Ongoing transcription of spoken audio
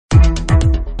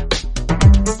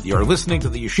You're listening to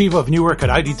the Yeshiva of Newark at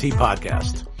IDT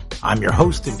podcast. I'm your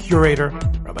host and curator,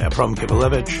 Rabbi Abram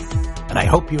Kibalevich, and I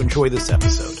hope you enjoy this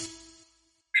episode.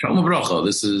 Shalom Uvracha.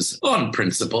 This is On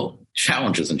Principle,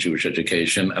 Challenges in Jewish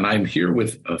Education, and I'm here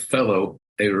with a fellow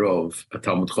Rav, a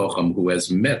Talmud Chacham, who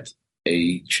has met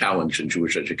a challenge in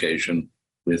Jewish education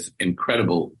with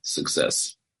incredible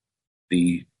success.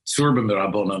 The Tzurba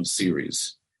Mirabonon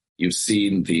series. You've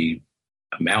seen the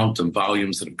amount of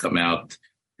volumes that have come out,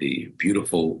 the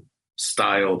beautiful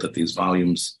style that these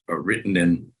volumes are written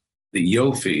in, the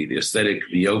yofi, the aesthetic,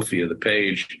 the yofi of the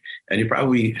page. And you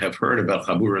probably have heard about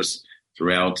chaburas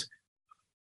throughout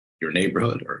your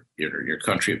neighborhood or your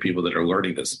country of people that are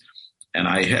learning this. And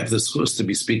I have the chus to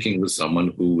be speaking with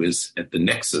someone who is at the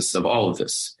nexus of all of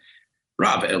this,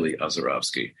 Rav Eli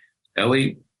Ozarowski.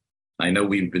 Eli, I know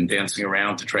we've been dancing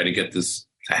around to try to get this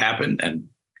to happen, and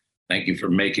thank you for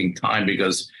making time,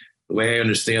 because the way I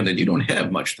understand it, you don't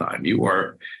have much time. You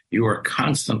are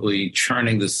constantly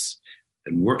churning this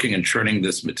and working and churning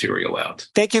this material out.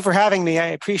 Thank you for having me. I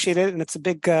appreciate it, and it's a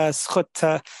big zchut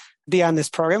to be on this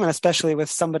program, and especially with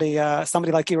somebody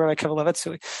like you, Rabbi Kibalevich,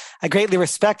 who I greatly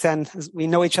respect, and we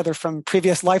know each other from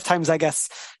previous lifetimes, I guess,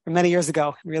 from many years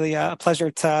ago. Really a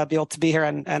pleasure to be able to be here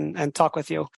and talk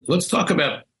with you. Let's talk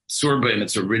about Tzurba in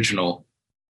its original,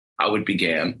 how it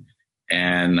began,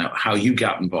 and how you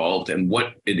got involved, and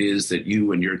what it is that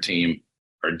you and your team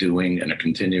are doing and are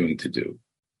continuing to do.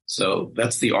 So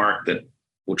that's the arc that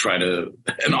we'll try to,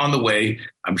 and on the way,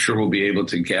 I'm sure we'll be able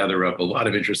to gather up a lot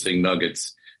of interesting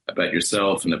nuggets about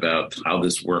yourself and about how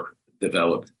this work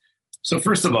developed. So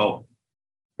first of all,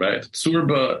 right,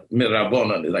 Tzurba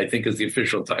Mirabonon, I think is the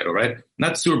official title, right?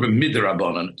 Not Tzurba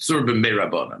Midrabonon, Tzurba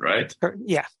Mirabonon, right?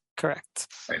 Yeah, correct.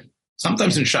 Right.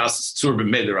 Sometimes in Shas, it's Tzurba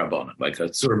Midrabonon, like a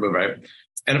Tzurba, right?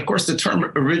 And of course, the term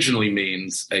originally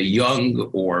means a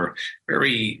young or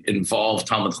very involved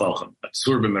Talmud Chacham,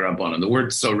 Tzurba Mirabonon. The word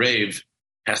Sorev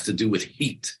has to do with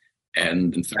heat.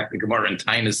 And in fact, the Gemara in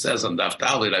Tainus says on Daf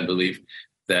Dalet, I believe,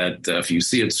 that if you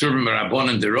see a Tzurba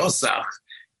Mirabonon derosach,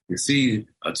 you see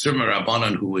a Tzurba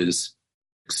Mirabonon who is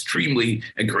extremely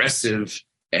aggressive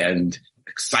and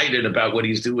excited about what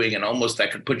he's doing, and almost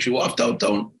that could put you off.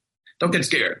 Don't get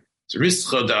scared.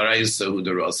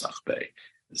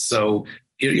 So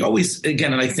you always,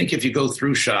 again, and I think if you go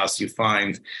through Shas, you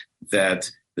find that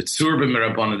the Tzurba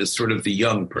Mirabonon is sort of the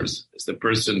young person. It's the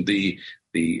person, the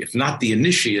if not the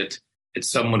initiate, it's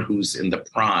someone who's in the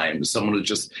prime, someone who's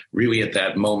just really at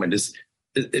that moment. Does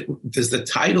the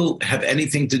title have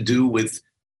anything to do with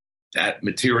that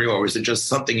material, or is it just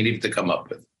something you need to come up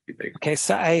with, you think? Okay,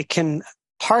 so I can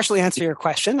partially answer your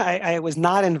question. I was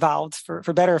not involved, for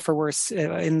better or for worse,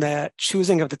 in the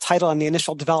choosing of the title and the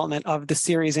initial development of the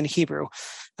series in Hebrew.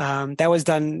 That was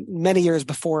done many years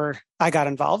before I got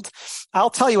involved.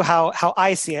 I'll tell you how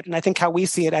I see it, and I think how we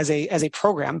see it as a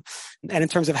program, and in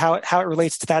terms of how it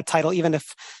relates to that title, even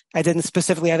if I didn't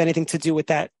specifically have anything to do with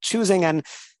that choosing. And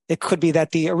it could be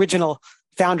that the original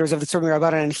founders of the Tzurba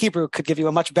Mirabonon in Hebrew could give you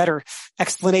a much better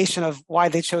explanation of why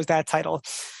they chose that title.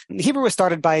 Hebrew was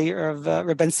started by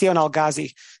Reb Ben Zion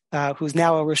Al-Ghazi, who's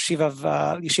now a Rosh Yeshiva of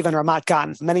Yeshiva in Ramat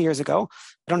Gan many years ago.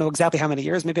 I don't know exactly how many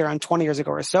years, maybe around 20 years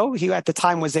ago or so. He at the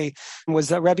time was a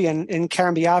Rebbe in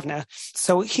Kerem B'Yavneh.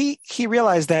 So he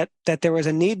realized that there was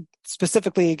a need,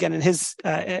 specifically again in his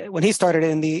when he started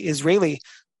on the Israeli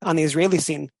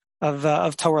scene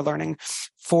of Torah learning,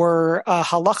 for a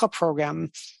halacha program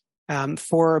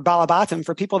for balabatim,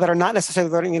 for people that are not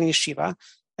necessarily learning in yeshiva,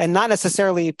 and not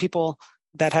necessarily people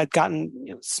that had gotten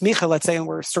smicha, let's say, and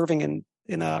were serving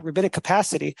in a rabbinic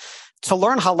capacity, to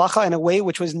learn halacha in a way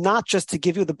which was not just to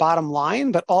give you the bottom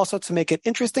line, but also to make it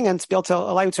interesting and to be able to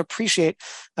allow you to appreciate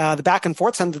the back and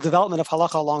forths and the development of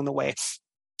halacha along the way.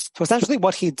 So essentially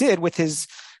what he did with his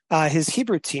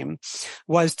Hebrew team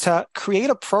was to create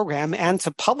a program and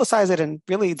to publicize it and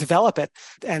really develop it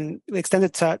and extend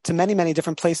it to many, many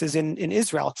different places in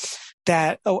Israel,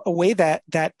 that a way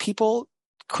that people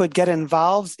could get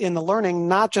involved in the learning,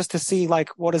 not just to see like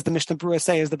what does the Mishnah Berurah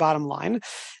say is the bottom line,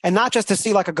 and not just to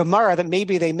see like a Gemara that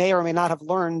maybe they may or may not have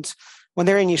learned when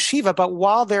they're in yeshiva, but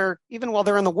while they're in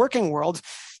the working world,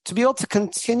 to be able to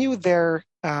continue their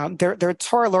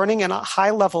Torah learning in a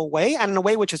high level way, and in a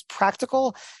way which is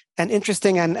practical and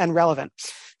interesting and relevant.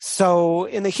 So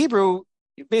in the Hebrew,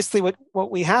 basically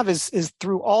what we have is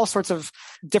through all sorts of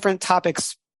different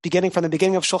topics, beginning from the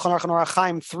beginning of Shulchan Aruch and Orach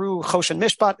Chaim through Chosh and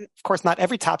Mishpat. Of course, not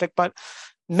every topic, but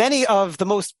many of the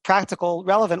most practical,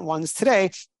 relevant ones today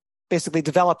basically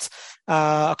developed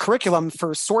a curriculum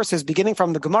for sources beginning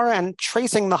from the Gemara and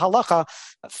tracing the halacha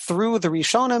through the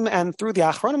Rishonim and through the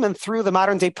Achronim and through the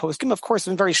modern day poskim, of course,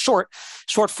 in very short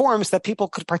forms that people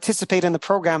could participate in the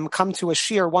program, come to a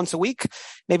shiur once a week,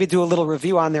 maybe do a little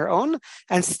review on their own,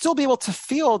 and still be able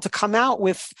to come out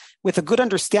with a good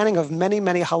understanding of many,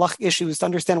 many halachic issues, to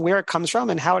understand where it comes from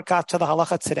and how it got to the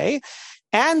halacha today.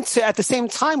 And to, at the same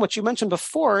time, what you mentioned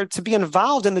before, to be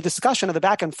involved in the discussion of the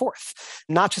back and forth,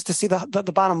 not just to see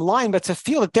the bottom line, but to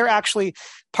feel that they're actually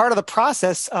part of the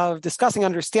process of discussing,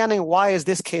 understanding why is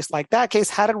this case like that case?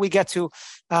 How did we get to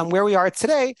where we are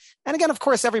today? And again, of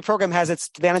course, every program has its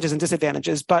advantages and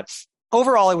disadvantages, but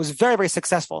overall, it was very, very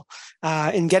successful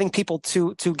in getting people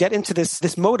to get into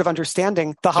this mode of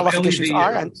understanding the halachic issues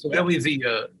are.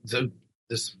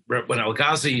 When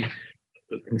Al-Ghazi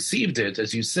conceived it,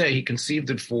 as you say, he conceived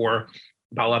it for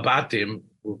balabatim,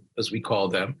 as we call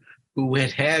them, who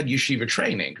had yeshiva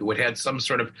training, who had some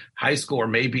sort of high school or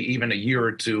maybe even a year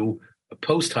or two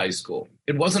post-high school.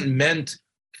 It wasn't meant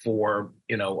for,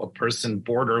 a person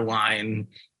borderline,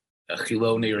 a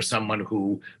chiloni, or someone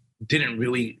who didn't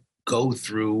really go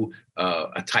through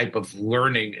a type of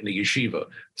learning in the yeshiva.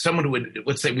 Someone who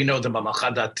would say, we know the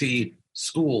mamachadati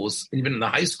schools, even in the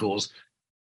high schools,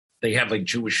 they have like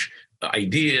Jewish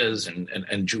ideas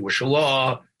and Jewish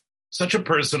law. Such a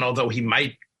person, although he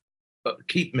might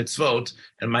keep mitzvot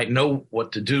and might know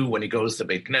what to do when he goes to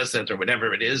Beit Knesset or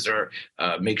whatever it is, or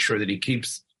make sure that he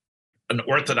keeps an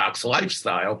orthodox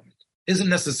lifestyle, isn't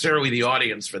necessarily the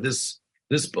audience for this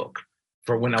book,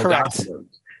 for when Al-Ghazi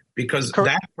learns. Because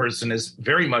that person is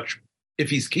very much, if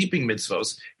he's keeping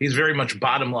mitzvos, he's very much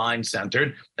bottom line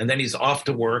centered, and then he's off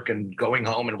to work and going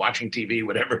home and watching TV,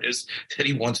 whatever it is that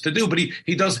he wants to do. But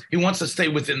he wants to stay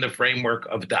within the framework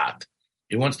of dat.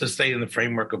 He wants to stay in the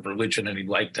framework of religion, and he'd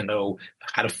like to know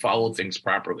how to follow things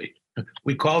properly.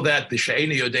 We call that the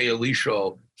she'eni yodei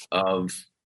lisho of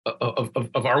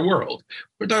our world.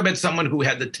 We're talking about someone who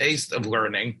had the taste of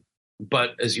learning,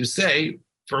 but as you say,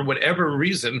 for whatever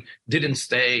reason, didn't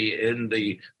stay in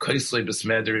the Kaisle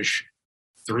Besmedrish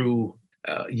through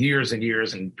years and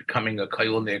years and becoming a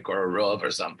Kailnik or a Rav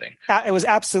or something. It was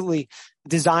absolutely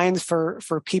designed for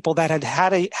people that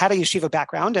had a yeshiva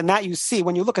background. And that you see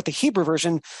when you look at the Hebrew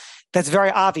version, that's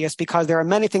very obvious because there are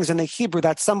many things in the Hebrew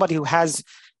that somebody who has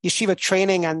yeshiva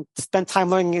training and spent time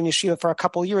learning in yeshiva for a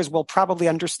couple of years will probably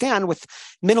understand with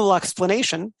minimal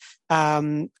explanation.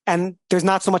 And there's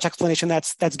not so much explanation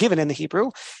that's given in the Hebrew.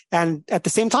 And at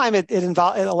the same time, it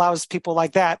allows people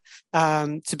like that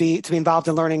to be involved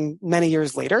in learning many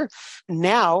years later.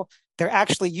 Now they're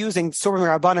actually using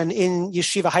Tzurba Rabbanan in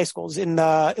yeshiva high schools,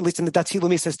 at least in the Dati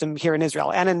Leumi system here in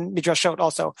Israel, and in Midrashot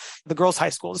also, the girls' high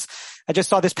schools. I just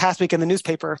saw this past week in the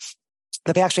newspaper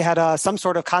that they actually had some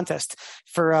sort of contest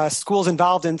for schools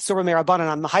involved in Tzurba Rabbanan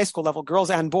on the high school level,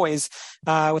 girls and boys,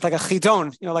 with like a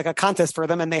chidon, like a contest for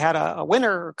them. And they had a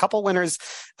winner, or a couple winners.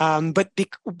 But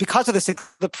because of this,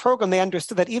 the program, they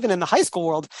understood that even in the high school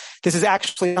world, this is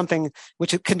actually something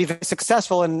which it can be very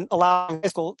successful in allowing high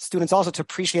school students also to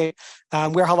appreciate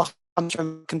where halacha comes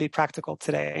from, can be practical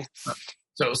today.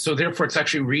 So therefore, it's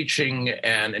actually reaching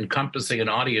and encompassing an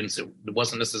audience it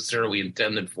wasn't necessarily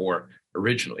intended for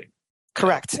originally.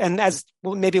 Correct. And as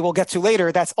maybe we'll get to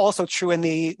later, that's also true in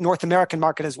the North American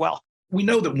market as well. We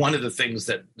know that one of the things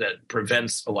that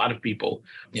prevents a lot of people,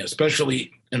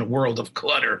 especially in a world of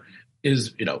clutter,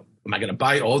 is, am I going to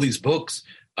buy all these books?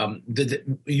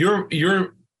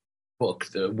 Your book,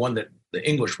 the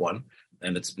English one,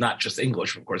 and it's not just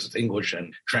English, of course, it's English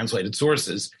and translated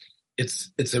sources.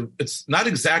 It's not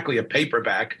exactly a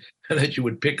paperback that you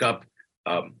would pick up,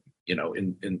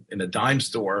 in a dime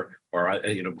store or,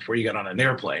 before you get on an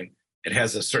airplane. It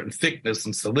has a certain thickness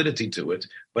and solidity to it,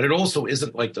 but it also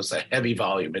isn't like this a heavy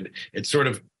volume. And it's sort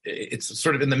of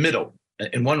in the middle.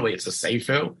 In one way, it's a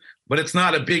sefer, but it's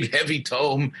not a big, heavy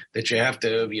tome that you have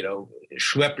to,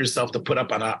 schlep yourself to put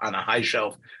up on a high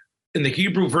shelf. In the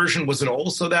Hebrew version, was it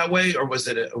also that way, or was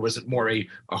it more a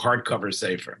hardcover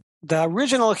sefer? The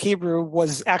original Hebrew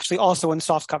was actually also in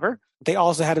softcover. They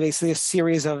also had basically a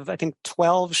series of, I think,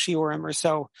 12 shiurim or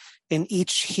so in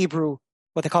each Hebrew,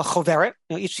 what they call choveret,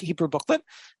 each Hebrew booklet.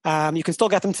 You can still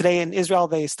get them today in Israel.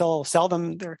 They still sell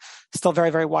them. They're still very,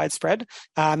 very widespread.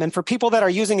 And for people that are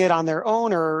using it on their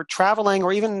own or traveling,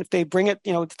 or even if they bring it,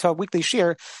 to a weekly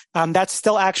shiur, that's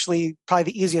still actually probably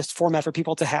the easiest format for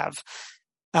people to have.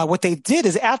 What they did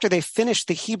is after they finished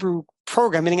the Hebrew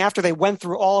program, meaning after they went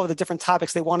through all of the different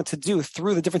topics they wanted to do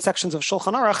through the different sections of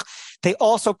Shulchan Aruch, they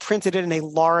also printed it in a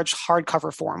large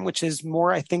hardcover form, which is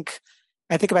more, I think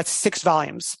about 6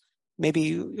 volumes.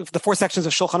 maybe the 4 sections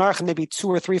of Shulchan Aruch and maybe 2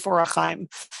 or 3 for Achaim.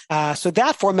 So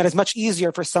that format is much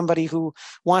easier for somebody who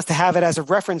wants to have it as a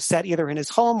reference set either in his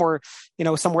home or,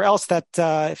 somewhere else that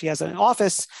if he has an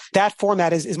office, that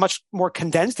format is much more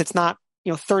condensed. It's not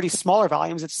 30 smaller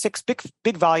volumes. It's 6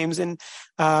 big volumes in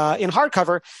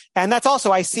hardcover. And that's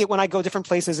also, I see it when I go different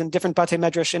places in different Batei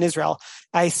Medrash in Israel.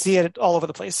 I see it all over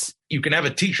the place. You can have a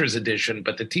teacher's edition,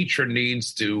 but the teacher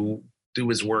needs to do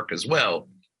his work as well.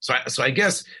 So I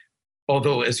guess,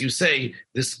 although, as you say,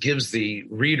 this gives the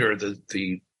reader,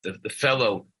 the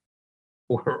fellow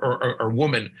or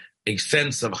woman, a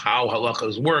sense of how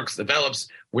halachos works, develops,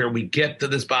 where we get to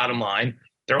this bottom line,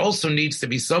 there also needs to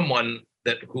be someone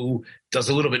who does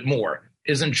a little bit more,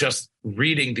 isn't just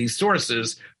reading these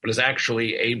sources, but is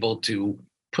actually able to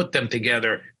put them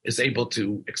together, is able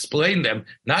to explain them,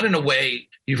 not in a way,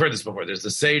 you've heard this before, there's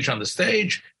the sage on the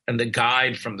stage and the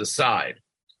guide from the side.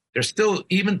 There's still,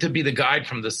 even to be the guide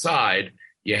from the side,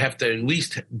 you have to at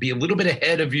least be a little bit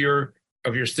ahead of your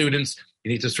students.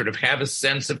 You need to sort of have a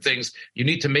sense of things. You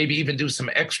need to maybe even do some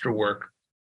extra work.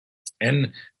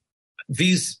 And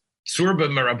these Tzurba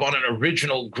Merabanan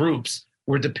original groups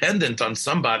were dependent on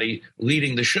somebody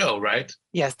leading the show, right?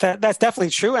 Yes, that's definitely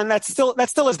true, and that still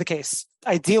is the case.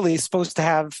 Ideally, it's supposed to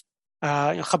have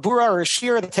chabura or a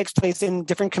shir that takes place in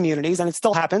different communities, and it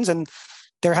still happens. And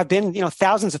there have been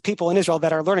thousands of people in Israel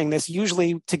that are learning this,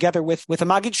 usually together with a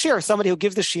magid shir, somebody who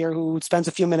gives the shir, who spends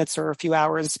a few minutes or a few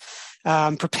hours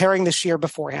preparing the shir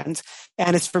beforehand,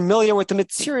 and is familiar with the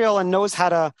material and knows how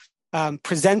to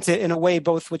present it in a way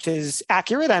both which is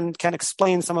accurate and can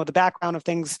explain some of the background of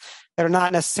things that are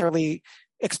not necessarily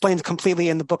explained completely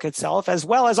in the book itself, as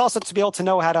well as also to be able to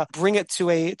know how to bring it to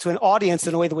an audience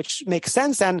in a way which makes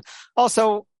sense. And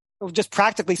also, just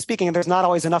practically speaking, there's not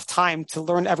always enough time to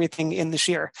learn everything in the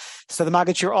shir. So the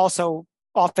Maggid shir also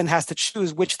often has to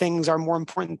choose which things are more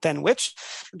important than which.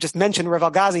 Just mentioned Rav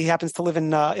Al-Ghazi, he happens to live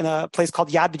in a place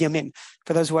called Yad B'Yamin,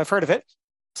 for those who have heard of it.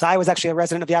 So I was actually a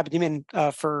resident of Yad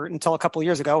B'Yamin until a couple of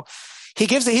years ago. He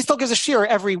still gives a shir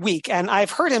every week, and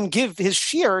I've heard him give his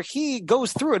shir. He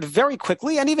goes through it very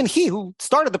quickly, and even he, who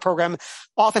started the program,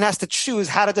 often has to choose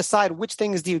how to decide which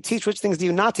things do you teach, which things do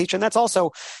you not teach, and that's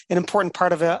also an important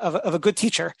part of a good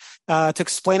teacher, to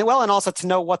explain it well, and also to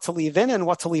know what to leave in and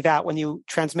what to leave out when you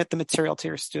transmit the material to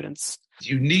your students.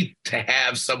 You need to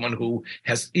have someone who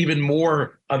has even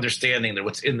more understanding than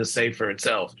what's in the Sefer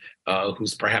itself,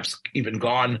 who's perhaps even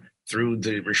gone through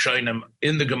the Rishonim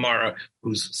in the Gemara,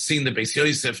 who's seen the Beis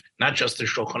Yosef, not just the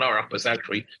Shulchan Aruch, but has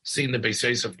actually seen the Beis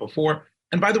Yosef before.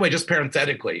 And by the way, just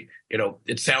parenthetically,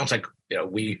 it sounds like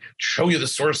we show you the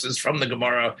sources from the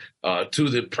Gemara to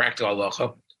the practical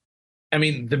halacha. I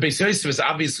mean, the Beis Yosef is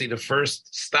obviously the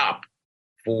first stop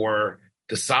for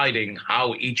deciding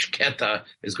how each keta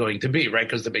is going to be, right?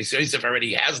 Because the Beis Yosef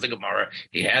already has the Gemara,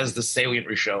 he has the salient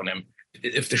Rishonim.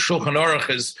 If the Shulchan Aruch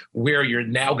is where you're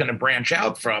now going to branch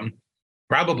out from,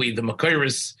 probably the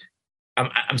Makairis,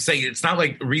 I'm saying it's not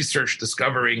like research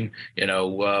discovering,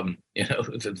 the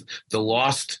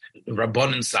lost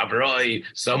Rabbanan Savroi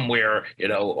somewhere,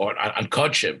 on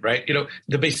Kodshim, right?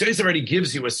 The Beis Yosef already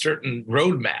gives you a certain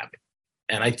roadmap.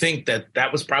 And I think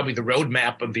that was probably the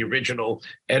roadmap of the original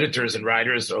editors and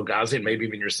writers, Ogazi, and maybe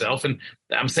even yourself. And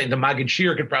I'm saying the Maggid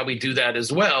shir could probably do that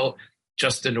as well,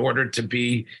 just in order to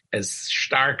be as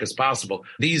stark as possible.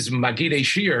 These Maggidei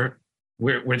shir,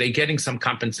 were they getting some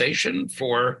compensation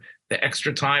for the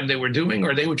extra time they were doing,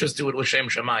 or they would just do it l'shem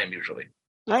shamayim usually?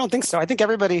 I don't think so. I think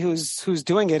everybody who's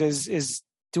doing it is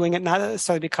doing it not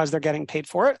necessarily because they're getting paid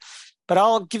for it. But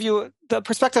I'll give you the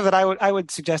perspective that I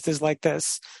would suggest is like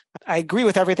this. I agree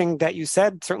with everything that you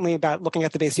said, certainly about looking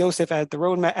at the Beis Yosef as the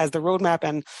roadmap,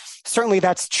 and certainly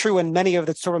that's true in many of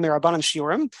the Tzurba Merabanan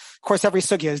shiurim. Of course, every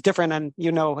sugya is different, and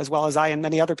as well as I and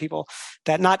many other people,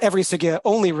 that not every sugya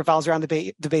only revolves around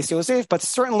the Beis Yosef, but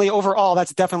certainly overall,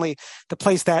 that's definitely the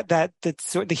place that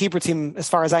the Hebrew team, as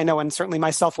far as I know, and certainly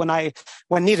myself when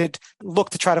needed, look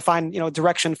to try to find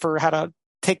direction for how to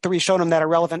take the Rishonim that are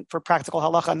relevant for practical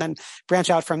halacha and then branch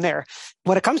out from there.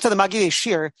 When it comes to the Maggidei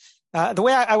shir, the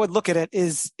way I would look at it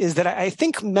is that I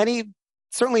think many,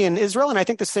 certainly in Israel, and I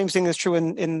think the same thing is true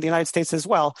in the United States as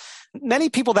well, many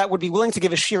people that would be willing to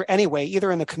give a shir anyway,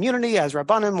 either in the community as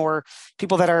Rabbanim, or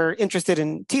people that are interested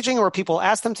in teaching, or people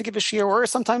ask them to give a shir, or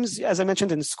sometimes, as I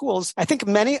mentioned, in schools, I think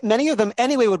many of them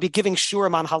anyway would be giving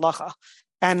shiurim on halacha.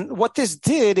 And what this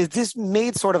did is this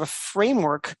made sort of a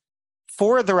framework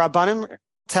for the Rabbanim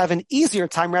to have an easier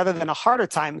time rather than a harder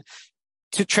time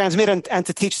to transmit and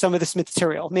to teach some of this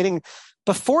material. Meaning,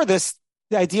 before this,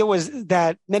 the idea was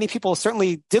that many people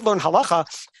certainly did learn halacha,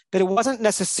 but it wasn't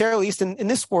necessarily, at least in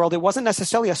this world, it wasn't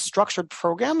necessarily a structured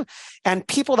program. And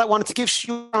people that wanted to give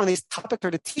shiur on these topics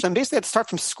or to teach them basically had to start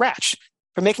from scratch,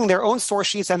 from making their own source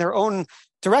sheets and their own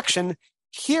direction.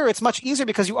 Here, it's much easier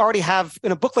because you already have,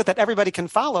 in a booklet that everybody can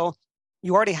follow,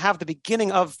 you already have the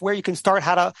beginning of where you can start,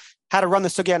 how to run the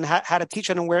sugya and how to teach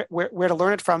it and where to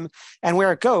learn it from and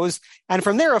where it goes. And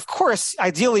from there, of course,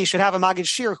 ideally, you should have a Maggid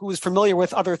Shir who is familiar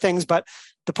with other things. But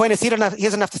the point is, he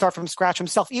doesn't have to start from scratch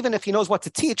himself. Even if he knows what to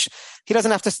teach, he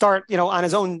doesn't have to start, on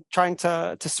his own trying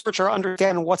to search or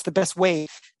understand what's the best way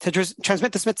to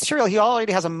transmit this material. He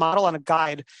already has a model and a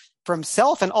guide for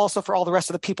himself and also for all the rest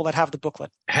of the people that have the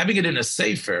booklet. Having it in a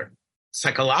sefer,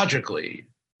 psychologically,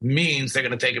 means they're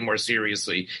going to take it more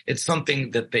seriously. It's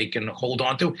something that they can hold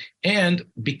on to. And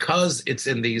because it's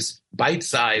in these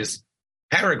bite-sized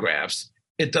paragraphs,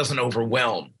 it doesn't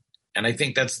overwhelm. And I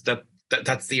think that's the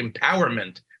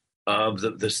empowerment of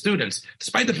the students,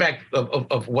 despite the fact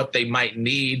of what they might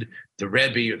need, the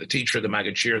Rebbe or the teacher, the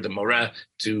Maggid Shir, the Moreh,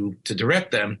 to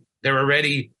direct them. They're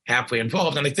already halfway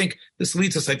involved. And I think this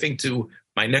leads us, to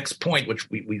my next point, which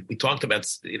we talked about,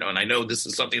 and I know this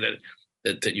is something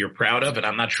that you're proud of, and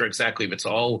I'm not sure exactly if it's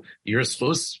all your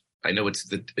schus. I know it's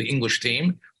the English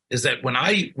team, is that when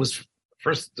I was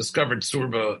first discovered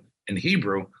Tzurba in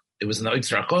Hebrew, it was in the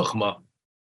editor-Rav,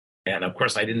 and of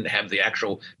course I didn't have the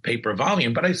actual paper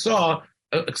volume, but I saw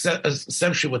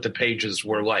essentially what the pages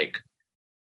were like.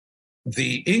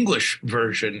 The English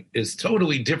version is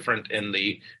totally different in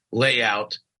the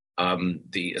layout,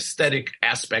 the aesthetic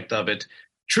aspect of it.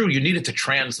 True, you needed to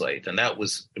translate, and that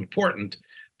was important.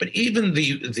 But even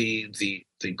the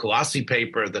glossy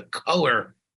paper, the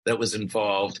color that was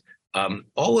involved,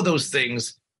 all of those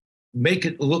things make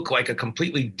it look like a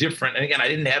completely different. And again, I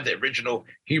didn't have the original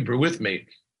Hebrew with me,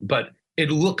 but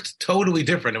it looked totally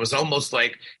different. It was almost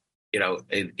like,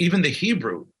 even the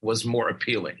Hebrew was more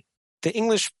appealing. The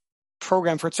English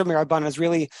program for Tzurba Rabbanan is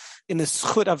really in the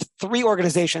schut of three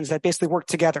organizations that basically work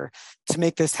together to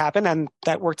make this happen and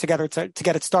that work together to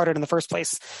get it started in the first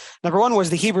place. Number one was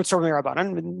the Hebrew Tzurba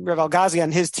Rabbanan. Rav Algazi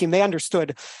and his team, they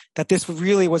understood that this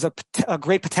really was a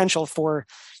great potential for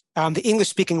the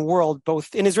English-speaking world,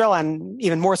 both in Israel and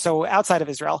even more so outside of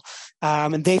Israel.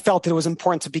 And they felt that it was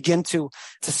important to begin to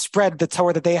spread the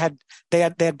Torah that they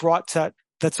had brought to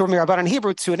the Tzurba Rabbanan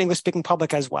Hebrew to an English-speaking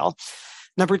public as well.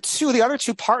 Number two, the other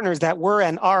two partners that were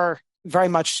and are very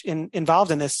much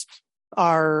involved in this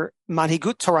are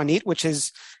Manhigut Toranit, which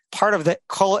is part of the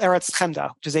Kol Eretz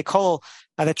Chemda, which is a kol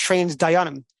that trains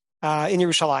Dayanim in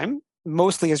Yerushalayim,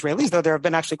 mostly Israelis, though there have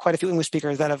been actually quite a few English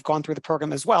speakers that have gone through the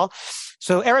program as well.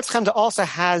 So Eretz Chemda also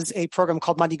has a program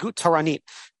called Manhigut Toranit,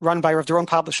 run by Rav Doron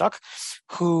Pavlishuk,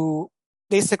 who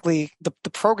basically the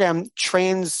program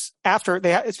trains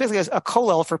it's basically a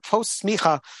kollel for post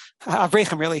smicha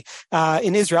avreichim, really,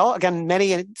 in Israel. Again,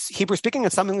 many Hebrew speaking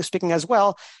and some English speaking as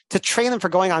well, to train them for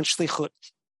going on shlichut.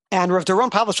 And Rav Doron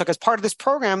Pavlishuk, as part of this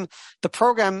program, the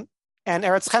program and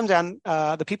Eretz Chemda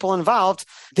and the people involved,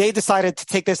 they decided to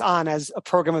take this on as a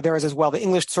program of theirs as well, the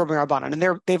English Tzurba Rabbanan,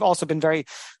 and they've also been very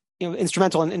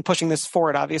instrumental in pushing this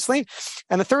forward, obviously.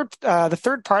 And the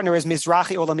third partner is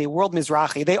Mizrahi Olami, World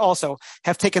Mizrahi. They also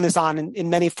have taken this on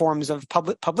in many forms of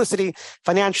publicity,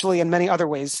 financially, and many other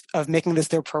ways of making this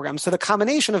their program. So the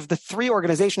combination of the three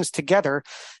organizations together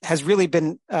has really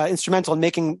been instrumental in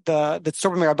making the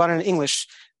Tzurba Rabbanan in English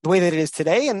the way that it is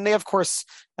today. And they, of course,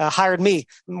 hired me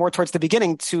more towards the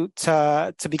beginning to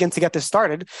begin to get this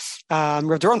started. Rav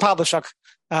Doron Pavlishuk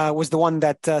was the one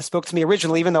that spoke to me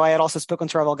originally, even though I had also spoken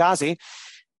to Rav Algazi.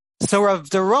 So Rav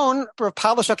Doron, Rav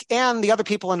Pavlishuk, and the other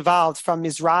people involved from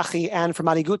Mizrahi and from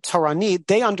Manhigut Toranit,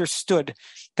 they understood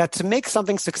that to make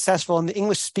something successful in the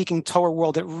English-speaking Torah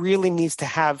world, it really needs to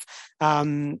have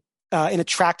an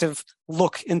attractive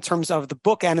look in terms of the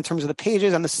book and in terms of the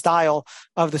pages and the style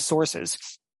of the sources.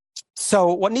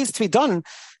 So what needs to be done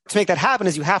to make that happen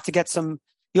is you have to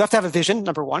have a vision,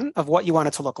 number one, of what you want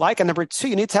it to look like. And number two,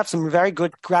 you need to have some very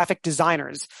good graphic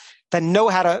designers that know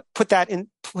how to put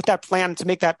that plan to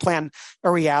make that plan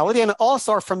a reality, and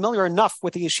also are familiar enough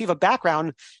with the yeshiva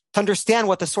background to understand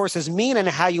what the sources mean and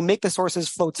how you make the sources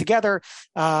flow together,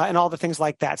 and all the things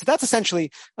like that. So that's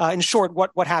essentially, in short,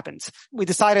 what happens. We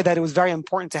decided that it was very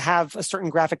important to have a certain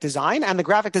graphic design, and the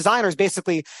graphic designers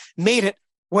basically made it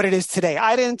what it is today.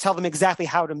 I didn't tell them exactly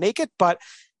how to make it, but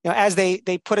as they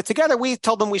put it together, we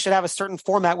told them we should have a certain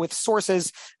format with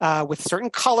sources, with certain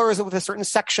colors, with a certain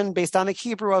section based on the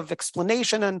Hebrew of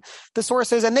explanation and the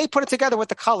sources. And they put it together with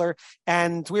the color,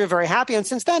 and we were very happy. And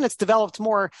since then, it's developed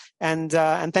more. And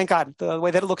thank God, the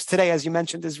way that it looks today, as you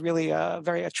mentioned, is really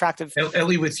very attractive.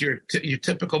 Eli, with your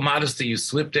typical modesty, you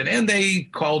slipped in, and they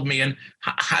called me in.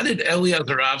 How did Rav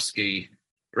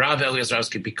Eli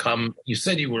Ozarowski become? You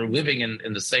said you were living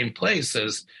in the same place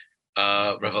as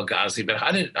Rav Algazi, but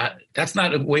that's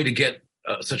not a way to get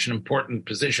such an important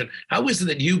position. How is it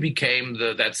that you became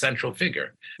that central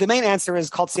figure? The main answer is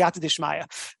called siyata dishmaya.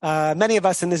 Many of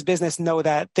us in this business know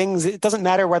that it doesn't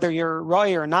matter whether you're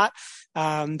roy or not.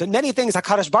 But many things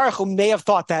HaKadosh Baruch Hu may have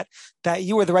thought that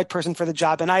you were the right person for the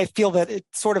job. And I feel that it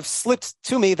sort of slipped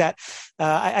to me that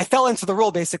I fell into the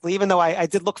role, basically, even though I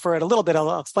did look for it a little bit.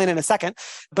 I'll explain in a second.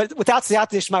 But without siyata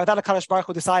dishmaya, without HaKadosh Baruch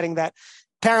Hu deciding that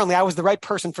apparently I was the right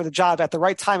person for the job at the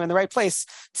right time in the right place,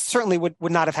 certainly would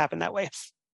not have happened that way.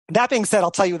 That being said,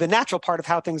 I'll tell you the natural part of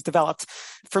how things developed.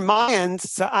 From my end,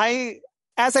 so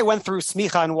as I went through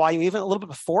smicha and YU, even a little bit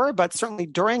before, but certainly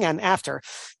during and after,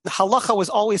 halacha was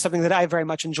always something that I very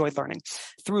much enjoyed learning.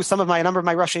 Through a number of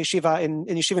my Rosh Yeshiva in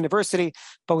Yeshiva University,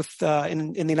 both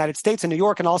in the United States, in New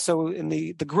York, and also in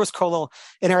the Grus Kollel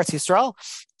in Eretz Yisrael.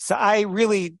 So I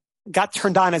really got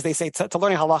turned on, as they say, to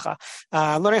learning halacha.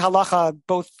 Learning halacha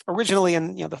both originally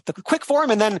in the quick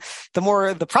form, and then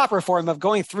the proper form of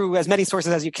going through as many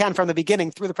sources as you can from the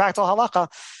beginning through the practical halacha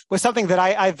was something that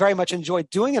I very much enjoyed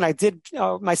doing, and I did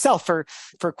myself for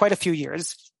quite a few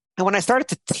years. And when I started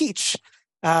to teach,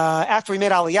 after we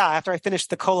made Aliyah, after I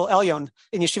finished the Kollel Elyon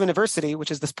in Yeshiva University,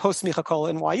 which is this post-Smicha Kollel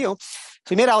in YU, so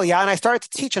we made Aliyah, and I started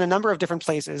to teach in a number of different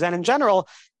places. And in general,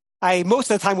 I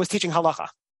most of the time was teaching halacha.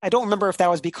 I don't remember if that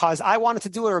was because I wanted to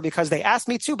do it or because they asked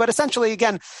me to, but essentially,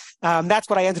 again, that's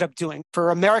what I ended up doing. For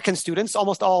American students,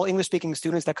 almost all English-speaking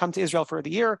students that come to Israel for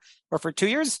the year or for 2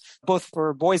 years, both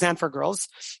for boys and for girls.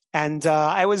 And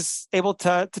I was able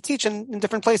to teach in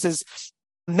different places,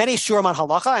 many shurim on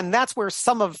halacha, and that's where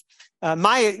some of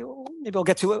maybe we'll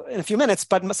get to it in a few minutes,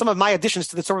 but some of my additions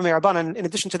to the Tzurba Me'Rabbanan, in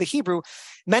addition to the Hebrew,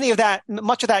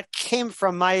 much of that came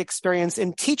from my experience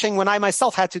in teaching when I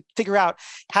myself had to figure out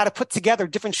how to put together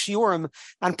different shiurim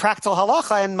on practical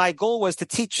halacha, and my goal was to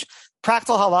teach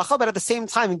practical halacha, but at the same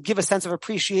time give a sense of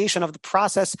appreciation of the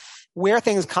process, where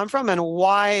things come from, and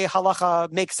why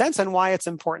halacha makes sense and why it's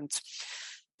important.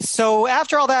 So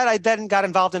after all that, I then got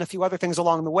involved in a few other things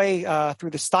along the way through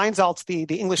the Steinsaltz,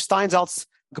 the English Steinsaltz,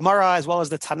 Gemara, as well as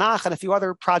the Tanakh and a few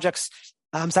other projects.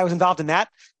 So I was involved in that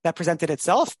presented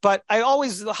itself. But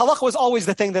halacha was always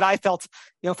the thing that I felt,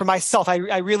 for myself, I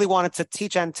really wanted to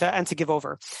teach and to give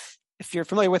over. If you're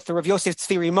familiar with the Rav Yosef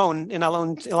Tzvi Rimon in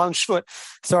Alon Shvut,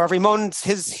 so Rav Rimon,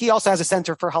 he also has a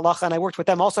center for halacha, and I worked with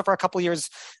them also for a couple of years,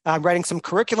 writing some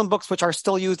curriculum books, which are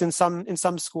still used in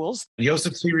some schools.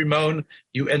 Yosef Tzvi Rimon,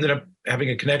 you ended up having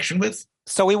a connection with?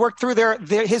 So we worked through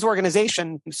his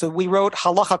organization. So we wrote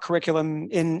halacha curriculum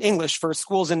in English for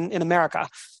schools in America,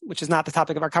 which is not the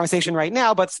topic of our conversation right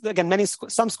now. But again,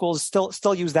 some schools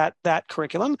still use that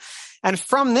curriculum. And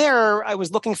from there, I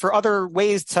was looking for other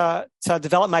ways to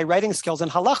develop my writing skills in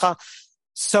halacha.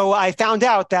 So I found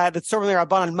out that the Tzurba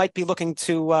Me'Rabbanan might be looking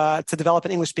to develop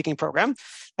an English-speaking program.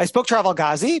 I spoke to Rav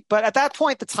Algazi, but at that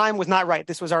point, the time was not right.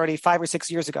 This was already 5 or 6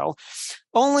 years ago.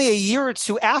 Only a year or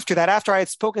two after that, after I had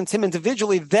spoken to him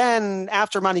individually, then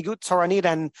after Manigut Toranit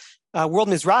and World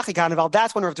Mizrachi got involved,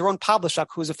 that's when Rav Doron Pavlishuk,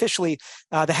 who's officially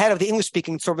the head of the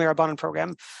English-speaking Tzurba Me'Rabbanan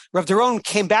program, Rav Doron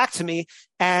came back to me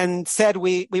and said,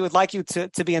 we would like you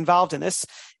to be involved in this.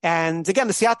 And again,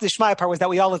 the siyata d'shmaya part was that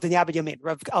we all lived in Yad Ben Yamin.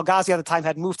 Rav Algazi at the time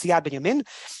had moved to Yad Ben Yamin,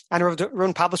 and Rav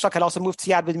Doron Pavlishuk had also moved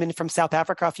to Yad Ben Yamin from South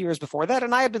Africa a few years before that,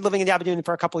 and I had been living in Yad Ben Yamin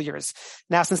for a couple of years.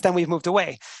 Now, since then, we've moved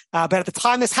away. But at the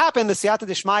time this happened, the siyata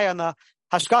d'shmaya and the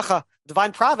hashgacha,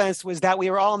 divine providence, was that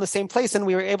we were all in the same place, and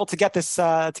we were able to get this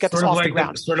off the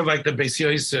ground. Sort of like the Beis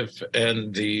Yosef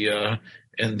and the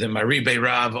Maribei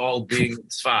Rav all being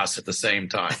tzfas at the same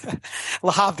time.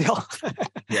 Lahavdil.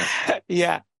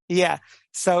 Yeah.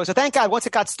 So thank God, once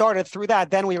it got started through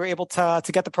that, then we were able to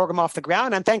get the program off the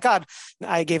ground. And thank God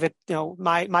I gave it,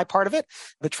 my part of it.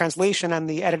 The translation and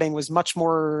the editing was much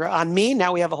more on me.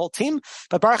 Now we have a whole team.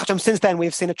 But Baruch Hashem, since then,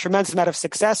 we've seen a tremendous amount of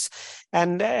success.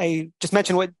 And I just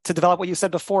mentioned to develop what you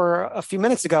said before a few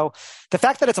minutes ago, the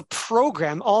fact that it's a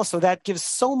program also that gives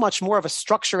so much more of a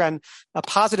structure and a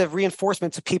positive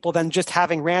reinforcement to people than just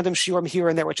having random shiurim here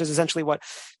and there, which is essentially what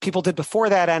people did before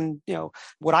that. And,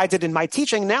 what I did in my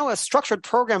teaching, now a structured standard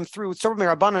program through Tzurba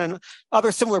Mirabbanan and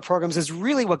other similar programs is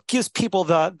really what gives people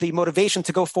the motivation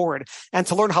to go forward and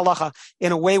to learn halacha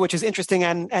in a way which is interesting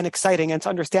and exciting, and to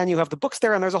understand you have the books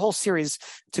there and there's a whole series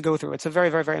to go through. It's a very,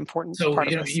 very, very important part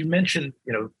of this. You mentioned,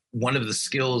 one of the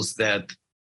skills that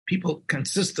people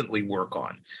consistently work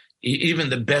on, even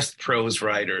the best prose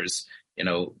writers,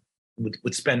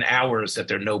 would spend hours at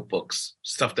their notebooks,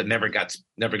 stuff that never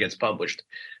gets published.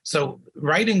 So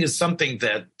writing is something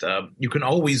that you can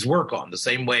always work on. The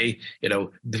same way,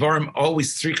 dvarim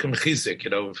always tzrichim chizik.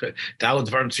 Daled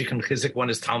dvarim tzrichim chizik. One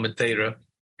is Talmud Torah,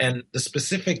 and the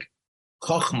specific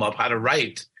chokhmah of how to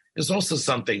write is also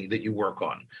something that you work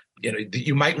on.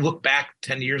 You might look back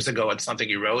 10 years ago at something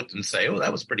you wrote and say, oh,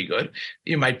 that was pretty good.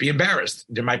 You might be embarrassed.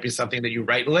 There might be something that you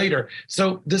write later.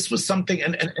 So this was something,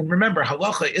 and remember,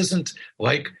 halacha isn't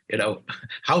like,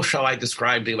 how shall I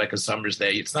describe thee like a summer's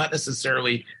day? It's not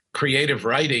necessarily creative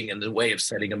writing in the way of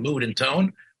setting a mood and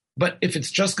tone. But if it's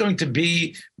just going to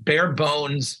be bare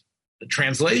bones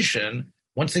translation,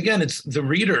 once again, it's the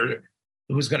reader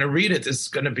who's going to read it is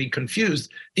going to be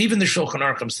confused. Even the Shulchan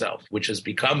Aruch himself, which has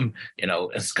become,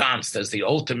 ensconced as the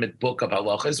ultimate book of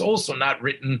halacha, is also not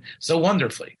written so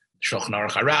wonderfully. Shulchan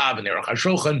Aruch Harav and the Aruch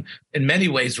HaShulchan, in many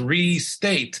ways,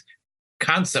 restate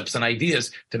concepts and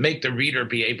ideas to make the reader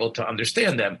be able to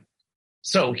understand them.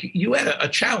 So you had a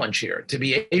challenge here to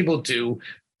be able to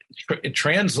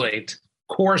translate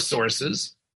core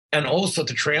sources, and also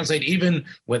to translate even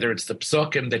whether it's the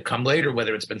psukim that come later,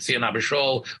 whether it's Ben Sion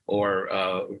Abishol or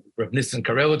Rav Nissen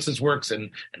Karelitz's works and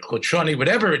Chut Shoni,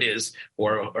 whatever it is,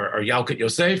 or Yalkut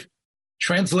Yosef.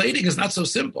 Translating is not so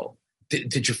simple.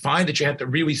 Did you find that you had to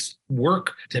really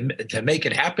work to make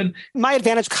it happen? My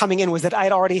advantage coming in was that I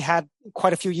had already had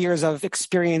quite a few years of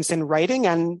experience in writing,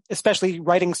 and especially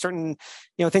writing certain,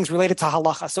 things related to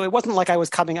halacha. So it wasn't like I was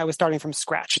starting from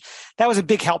scratch. That was a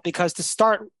big help, because to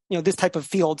start, this type of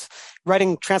field,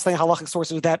 translating halachic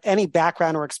sources without any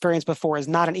background or experience before is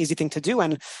not an easy thing to do,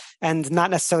 and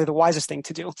not necessarily the wisest thing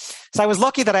to do. So I was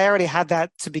lucky that I already had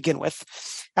that to begin with.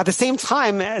 At the same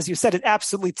time, as you said, it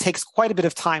absolutely takes quite a bit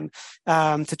of time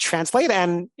to translate.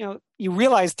 And, you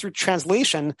realize through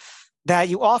translation that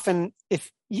you often,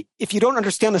 if you don't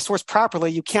understand the source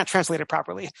properly, you can't translate it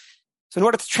properly. So in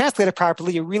order to translate it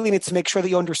properly, you really need to make sure that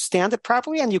you understand it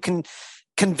properly, and you can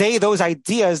convey those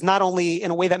ideas not only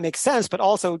in a way that makes sense, but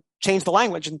also change the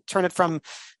language and turn it from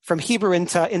Hebrew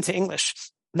into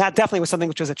English. And that definitely was something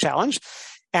which was a challenge.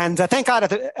 And thank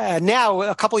God, now,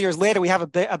 a couple of years later, we have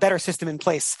a better system in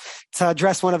place to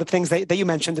address one of the things that you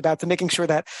mentioned about to making sure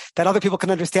that other people can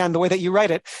understand the way that you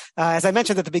write it. As I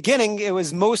mentioned at the beginning, it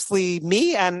was mostly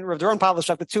me and Rav Doron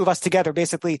Pavlishuk, the two of us together,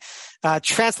 basically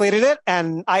translated it,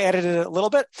 and I edited it a little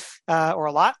bit or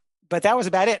a lot, but that was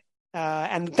about it.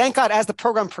 And thank God, as the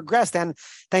program progressed, and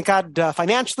thank God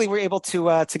financially, we were able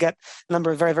to get a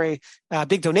number of very, very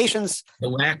big donations. The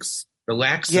Lax.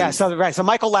 Yeah, so right. So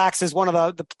Michael Lax is one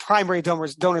of the primary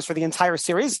donors for the entire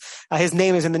series. His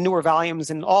name is in the newer volumes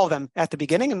and all of them at the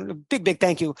beginning. And a big, big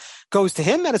thank you goes to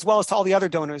him, and as well as to all the other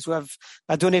donors who have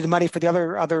donated money for the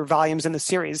other volumes in the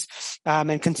series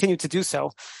and continue to do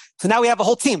so. So now we have a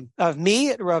whole team of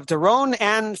me, Rav Doron,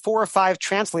 and 4 or 5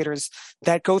 translators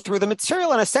that go through the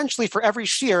material. And essentially for every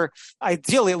shiur,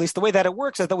 ideally, at least the way that it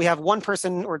works, is that we have one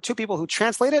person or 2 people who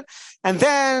translate it, and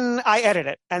then I edit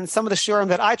it. And some of the shiurim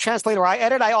that I translate or I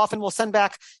edit, I often will send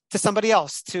back to somebody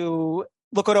else to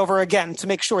look it over again to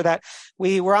make sure that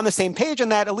we were on the same page,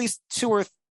 and that at least two,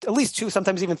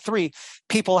 sometimes even 3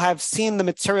 people have seen the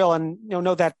material and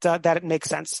know that it makes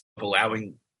sense.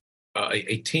 Allowing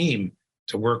a team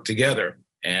to work together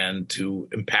and to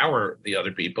empower the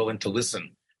other people and to listen.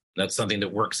 That's something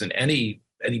that works in any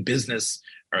business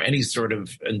or any sort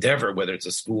of endeavor, whether it's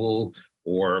a school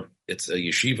or it's a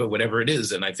yeshiva, whatever it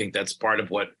is. And I think that's part of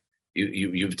what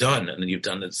you've done, and you've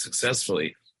done it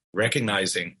successfully,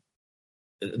 recognizing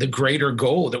the greater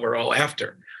goal that we're all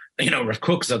after. Rav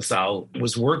Kook Zatzal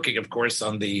was working, of course,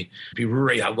 on the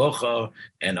Birurei Halacha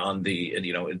and on the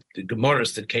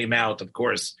Gemaras that came out, of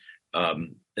course,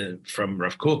 from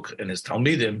Rav Kook and his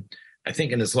Talmidim. I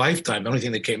think in his lifetime, the only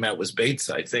thing that came out was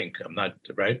Beitza, I think. I'm not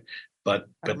right. But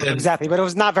then exactly, but it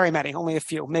was not very many, only a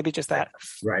few, maybe just that.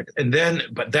 Right. And then,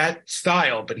 but that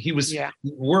style, but he was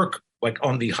work like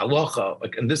on the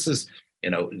halacha, and this is,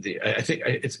 I think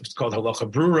it's called halacha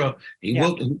brura. He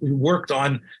worked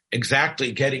on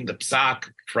exactly getting the psak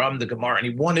from the Gemara, and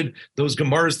he wanted those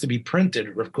Gemaras to be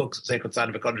printed. Rav Kook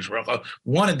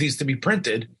wanted these to be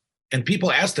printed. And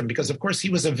people asked him, because, of course, he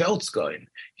was a Weltskoin.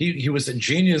 He was a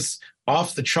genius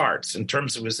off the charts in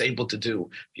terms of what he was able to do.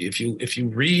 If you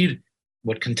read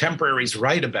what contemporaries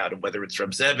write about him, whether it's Rav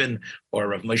Zevin or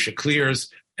Rav Moshe Clears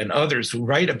and others who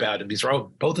write about him. These are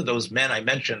both of those men I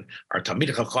mentioned are Talmid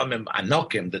Chachamim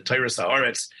Anokim, the Teiras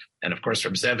Haaretz, and of course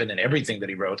Reb Zevin and everything that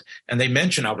he wrote. And they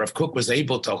mention how Rav Kook was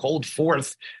able to hold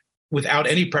forth without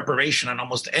any preparation on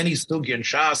almost any Sugi and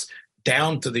Shas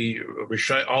down to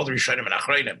all the Rishonim and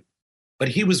Achreinim. But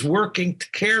he was working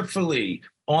carefully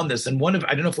on this. And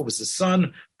I don't know if it was his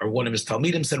son or one of his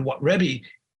Talmidim said, "What Rebbe?"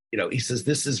 He says,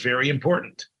 "This is very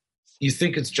important. You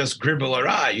think it's just gribble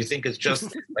ara. You think it's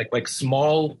just like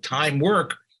small time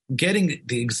work, getting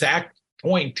the exact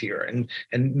point here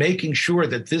and making sure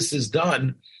that this is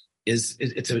done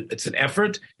it's an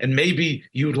effort, and maybe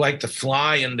you'd like to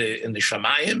fly in the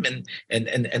shamayim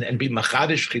and be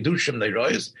machadish chidushim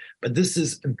leirois, but this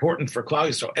is important for Klal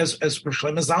Yisrael. As Rosh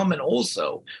Shlomo Zalman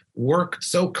also worked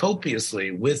so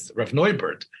copiously with Rav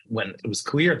Neubert when it was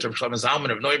clear to Rosh Shlomo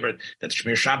Zalman of Neubert that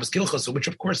Shmir Shabbos Kilchos, which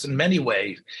of course in many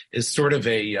ways is sort of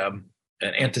an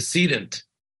antecedent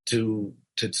to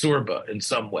Tzurba in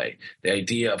some way, the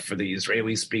idea for the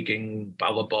Israeli-speaking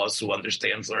balabas who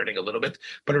understands learning a little bit.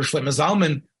 But Rosh Shlomo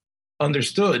Zalman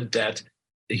understood that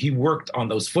he worked on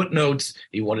those footnotes.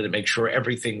 He wanted to make sure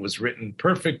everything was written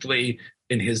perfectly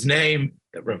in his name,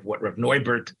 what Rav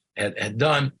Neubert had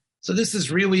done. So this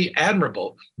is really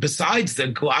admirable. Besides the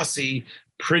glossy,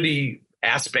 pretty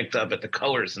aspect of it, the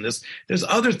colors and this, there's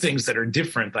other things that are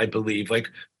different, I believe. Like,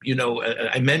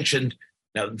 I mentioned,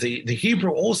 now, the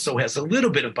Hebrew also has a little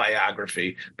bit of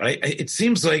biography, but it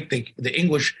seems like the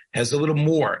English has a little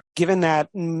more. Given that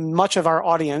much of our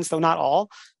audience, though not all,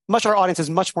 much of our audience is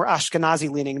much more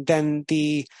Ashkenazi-leaning than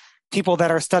the people that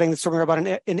are studying the Tzurba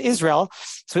Rabbanan in Israel.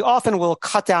 So we often will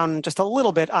cut down just a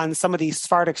little bit on some of these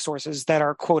Sephardic sources that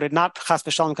are quoted, not chas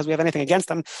v'shalom because we have anything against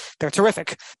them. They're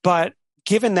terrific. But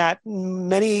given that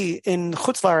many in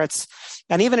Chutz La'aretz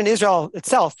and even in Israel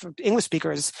itself, English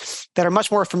speakers that are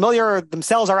much more familiar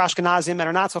themselves are Ashkenazim and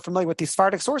are not so familiar with these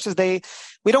Sephardic sources,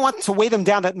 we don't want to weigh them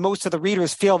down that most of the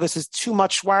readers feel this is too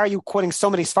much. Why are you quoting so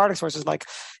many Sephardic sources? Like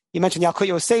you mentioned Yalkut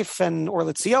Yosef and Or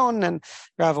L'Tzion and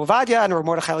Rav Ovadia and Rav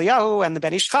Mordechai Eliyahu and the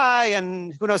Ben Ish Chai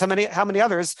and who knows how many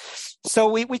others. So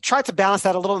we try to balance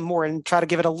that a little bit more and try to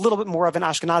give it a little bit more of an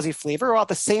Ashkenazi flavor, while at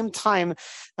the same time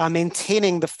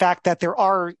maintaining the fact that there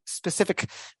are specific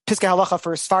Piskei Halacha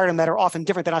for Sephardim that are often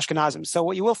different than Ashkenazim. So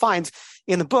what you will find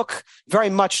in the book very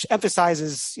much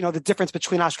emphasizes, the difference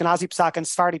between Ashkenazi Psak and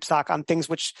Sephardi Psak on things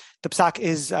which the Psak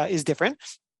is different,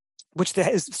 which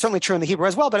is certainly true in the Hebrew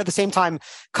as well, but at the same time,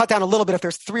 cut down a little bit if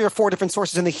there's 3 or 4 different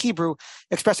sources in the Hebrew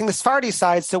expressing the Sephardi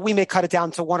side, so we may cut it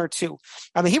down to 1 or 2.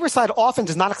 And the Hebrew side often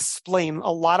does not explain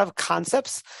a lot of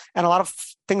concepts and a lot of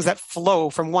things that flow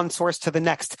from one source to the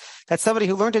next that somebody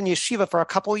who learned in yeshiva for a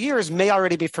couple of years may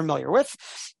already be familiar with,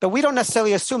 but we don't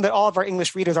necessarily assume that all of our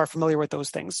English readers are familiar with those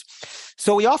things.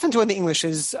 So what we often do in the English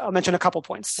is, I'll mention a couple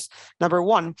points. Number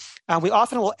one, we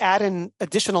often will add in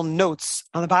additional notes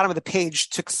on the bottom of the page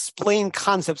to explain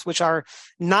concepts which are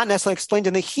not necessarily explained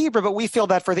in the Hebrew, but we feel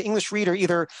that for the English reader,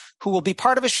 either who will be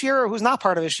part of a shir or who's not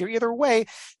part of a shir, either way,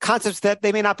 concepts that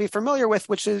they may not be familiar with,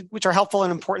 which are helpful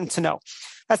and important to know.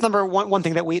 That's number one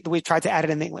thing that we tried to add it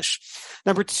in English.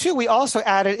 Number 2, we also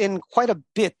added in quite a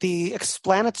bit the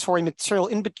explanatory material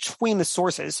in between the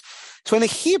sources. So in the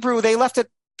Hebrew, they left it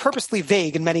purposely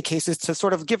vague in many cases to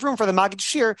sort of give room for the Maggid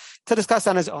Shir to discuss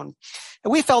on his own.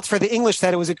 And we felt for the English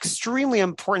that it was extremely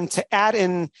important to add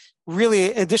in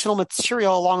really additional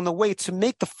material along the way to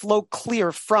make the flow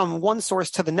clear from one source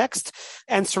to the next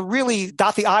and to really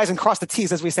dot the I's and cross the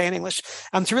T's, as we say in English,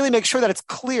 to really make sure that it's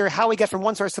clear how we get from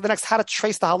one source to the next, how to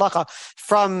trace the halacha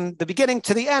from the beginning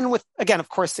to the end with, again, of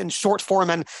course, in short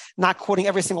form and not quoting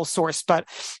every single source. But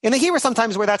in the Hebrew,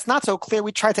 sometimes where that's not so clear,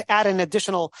 we try to add an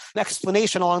additional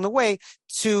explanation along the way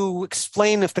to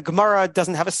explain if the Gemara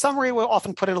doesn't have a summary. We'll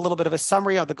often put in a little bit of a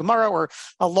summary of the Gemara or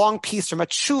a long piece from a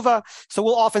tshuva. So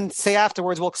we'll often say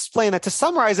afterwards, we'll explain that to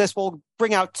summarize this, we'll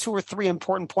bring out 2 or 3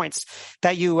 important points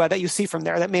that you see from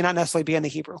there that may not necessarily be in the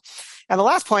Hebrew. And the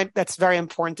last point that's very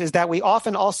important is that we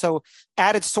often also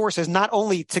added sources, not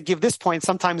only to give this point,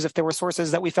 sometimes if there were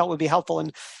sources that we felt would be helpful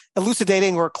in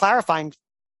elucidating or clarifying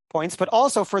points, but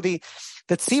also for the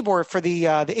tzibur, for the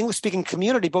English-speaking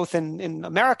community, both in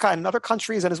America and other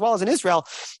countries, and as well as in Israel.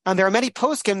 And there are many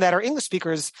poskim that are English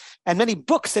speakers and many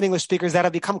books in English speakers that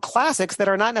have become classics that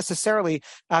are not necessarily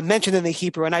mentioned in the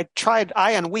Hebrew. And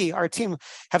our team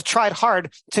have tried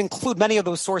hard to include many of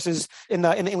those sources in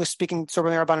the English-speaking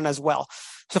Tzurba Rabbanan as well.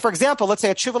 So, for example, let's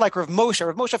say a tshuva like Rav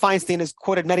Moshe Feinstein is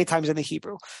quoted many times in the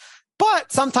Hebrew.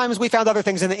 But sometimes we found other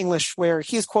things in the English where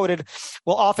he's quoted.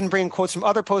 We'll often bring quotes from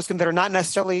other poskim that are not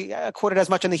necessarily quoted as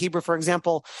much in the Hebrew. For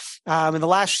example, in the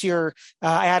last year,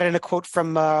 I added in a quote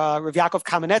from Rav Yaakov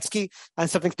Kamenetsky on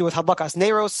something to do with Habakas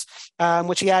Neros,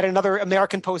 which he added another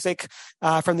American posek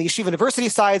from the Yeshiva University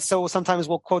side. So sometimes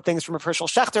we'll quote things from Rav Hershel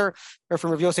Schechter or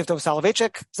from Rav Yosef Dov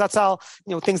Soloveitchik, Zatzal,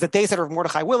 things that they said, or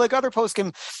Mordechai Willig, other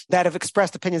poskim that have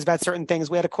expressed opinions about certain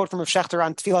things. We had a quote from Rav Schechter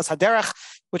on Tfilas Haderech,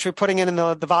 which we're putting in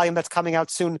the volume that's coming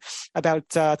out soon about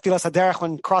Tfilas Haderech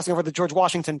when crossing over the George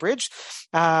Washington Bridge.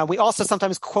 We also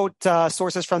sometimes quote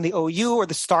sources from the OU or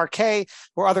the Star K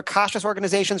or other kashrus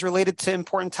organizations related to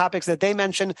important topics that they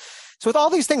mention. So with all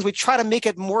these things, we try to make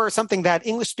it more something that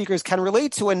English speakers can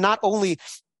relate to, and not only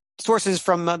sources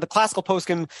from the classical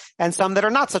poskim and some that are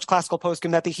not such classical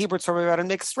poskim that the Hebrew Tzurba about and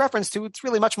makes reference to. It's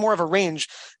really much more of a range,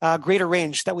 greater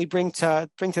range that we bring to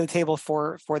the table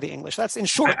for the English. That's in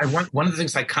short. One of the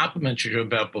things I complimented you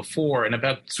about before and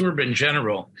about Tzurba in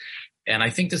general, and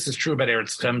I think this is true about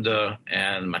Eretz Chemda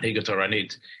and Manhiga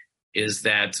Toranit, is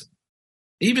that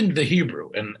even the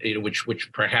Hebrew, and which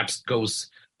perhaps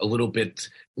goes a little bit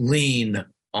lean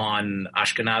on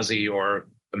Ashkenazi or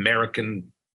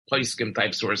American Plaiskim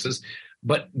type sources,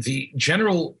 but the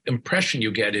general impression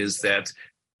you get is that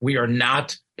we are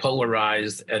not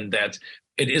polarized and that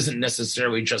it isn't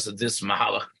necessarily just this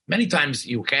mahalach. Many times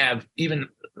you have even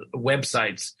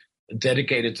websites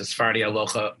dedicated to Sephardi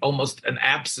halacha, almost an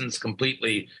absence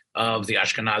completely of the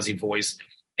Ashkenazi voice.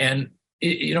 And,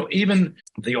 even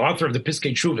the author of the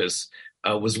Piskei Teshuvos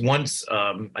was once,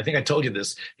 I think I told you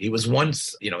this, he was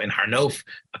once, in Harnof,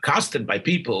 accosted by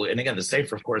people. And again, the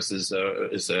Sefer, of course, is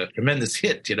a tremendous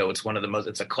hit. It's one of the most,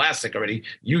 it's a classic already.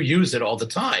 You use it all the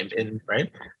time.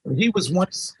 Right? He was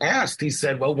once asked, he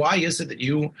said, well, why is it that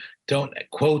you don't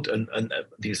quote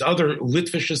these other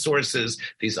Litvish sources,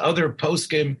 these other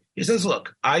poskim? He says,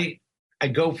 look, I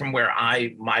go from where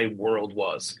my world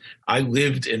was. I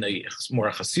lived in a more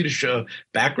Hasidic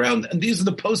background, and these are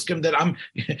the poskim that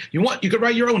you could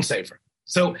write your own sefer.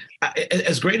 So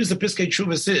as great as the Piskei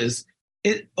Teshuvos is,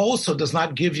 it also does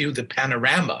not give you the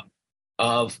panorama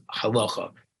of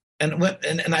halacha. And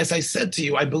as I said to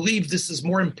you, I believe this is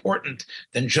more important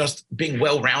than just being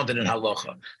well-rounded in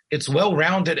halacha. It's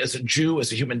well-rounded as a Jew,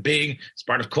 as a human being, as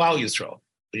part of Klal Yisrael.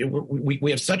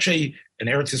 We have such in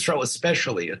Eretz Yisrael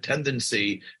especially, a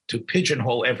tendency to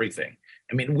pigeonhole everything.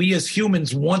 I mean, we as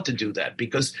humans want to do that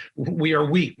because we are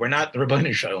weak. We're not the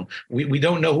Rabbanan Shalom. We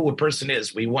don't know who a person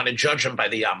is. We want to judge him by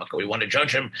the yarmulke. We want to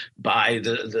judge him by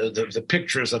the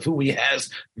pictures of who he has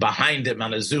behind him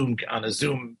on a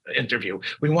Zoom interview.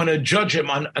 We want to judge him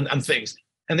on things.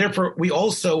 And therefore, we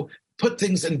also put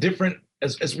things in different,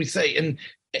 as we say, in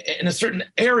a certain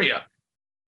area.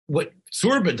 What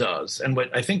Tzurba does, and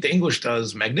what I think the English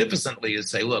does magnificently, is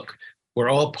say, look, we're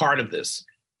all part of this.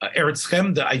 Eretz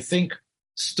Chemda, I think,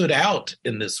 stood out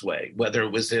in this way, whether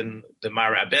it was in the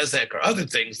Mara Bezek or other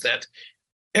things, that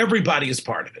everybody is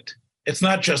part of it. It's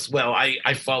not just, well,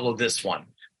 I follow this one.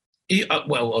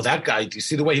 That guy, do you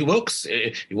see the way he looks?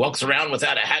 He walks around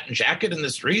without a hat and jacket in the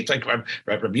street, like Rabbi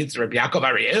Yaakov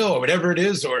Ariel or whatever it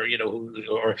is, or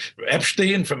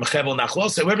Epstein from Chevel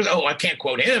Nachlos, whoever. Oh, I can't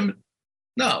quote him.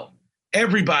 No,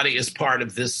 everybody is part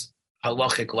of this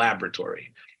halachic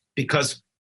laboratory, because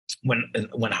when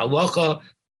halacha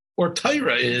or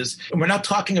Torah is, and we're not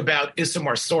talking about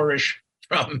Isamar Sorish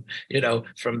from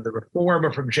the Reform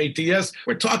or from JTS.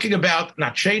 We're talking about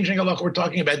not changing halacha. We're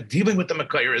talking about dealing with the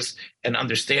Makairis and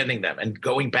understanding them and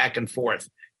going back and forth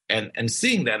and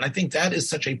seeing that. And I think that is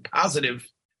such a positive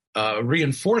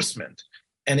reinforcement,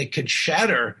 and it could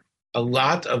shatter a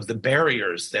lot of the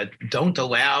barriers that don't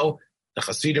allow the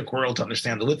Hasidic world to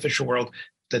understand the Litvish world,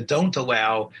 that don't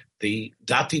allow the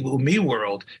Dati Leumi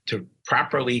world to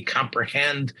properly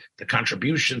comprehend the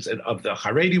contributions of the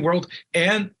Haredi world,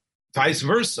 and vice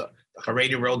versa, the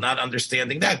Haredi world not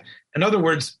understanding that. In other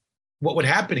words, what would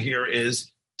happen here is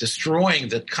destroying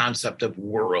the concept of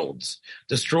worlds,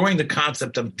 destroying the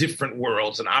concept of different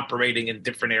worlds and operating in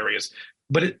different areas.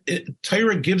 But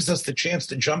Torah gives us the chance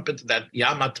to jump into that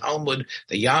Yam HaTalmud,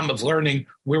 the Yam of learning,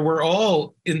 where we're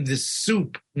all in this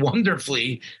soup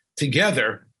wonderfully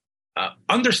together,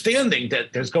 understanding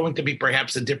that there's going to be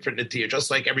perhaps a different Natiyah, just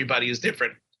like everybody is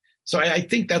different. So I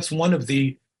think that's one of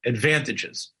the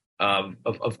advantages of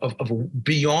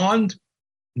beyond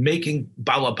making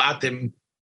Balabatim,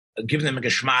 giving them a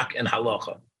geschmack and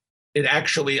halacha. It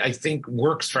actually, I think,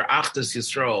 works for Achdus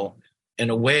Yisrael in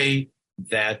a way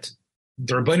that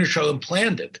the Rabbeinu Shalom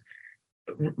planned it.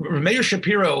 Meir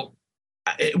Shapiro,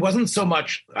 it wasn't so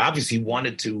much, obviously he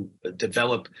wanted to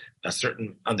develop a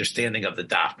certain understanding of the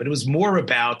daf, but it was more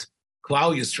about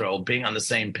Klal Yisrael being on the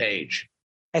same page.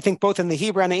 I think both in the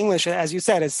Hebrew and the English, as you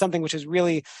said, is something which is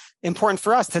really important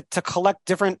for us to collect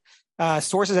different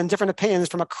sources and different opinions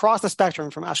from across the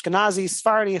spectrum, from Ashkenazi,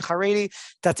 Sephardi, Haredi,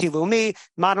 Dati Leumi,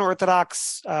 Modern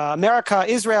Orthodox, America,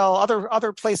 Israel,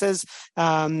 other places,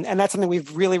 and that's something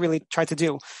we've really, really tried to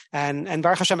do. And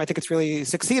Baruch Hashem, I think it's really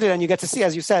succeeded. And you get to see,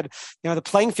 as you said, the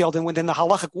playing field, and within the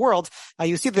halachic world,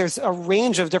 you see there's a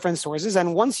range of different sources.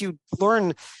 And once you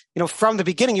learn, from the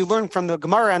beginning, you learn from the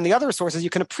Gemara and the other sources, you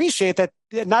can appreciate that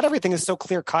not everything is so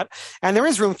clear cut, and there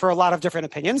is room for a lot of different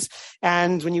opinions.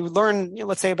 And when you learn,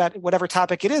 let's say, about whatever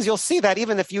topic it is, you'll see that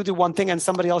even if you do one thing and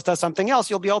somebody else does something else,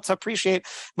 you'll be able to appreciate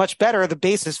much better the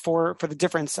basis for the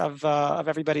difference of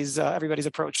everybody's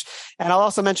approach. And I'll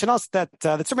also mention that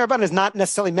the Tzurba Rabbanan is not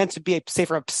necessarily meant to be a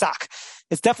sefer of psak.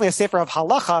 It's definitely a sefer of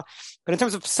halacha, but in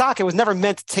terms of psak, it was never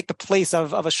meant to take the place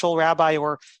of a shul rabbi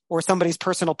or somebody's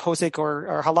personal posek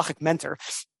or halachic mentor.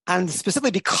 And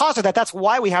specifically because of that, that's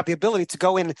why we have the ability to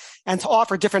go in and to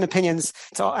offer different opinions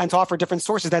and to offer different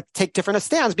sources that take different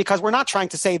stands, because we're not trying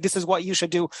to say this is what you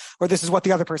should do or this is what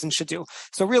the other person should do.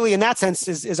 So really, in that sense,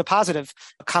 is a positive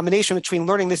combination between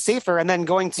learning this sefer and then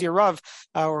going to your Rav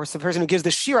or some person who gives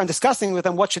the shir and discussing with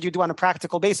them what should you do on a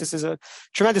practical basis is a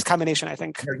tremendous combination, I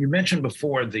think. You mentioned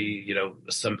before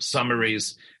some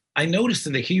summaries. I noticed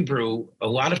in the Hebrew, a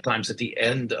lot of times at the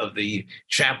end of the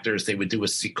chapters, they would do a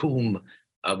sikum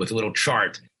with a little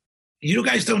chart. You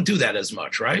guys don't do that as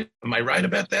much, right? Am I right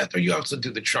about that? Or you also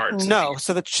do the charts? No.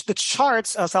 So the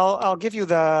charts, so I'll give you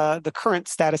the current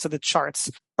status of the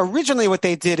charts. Originally, what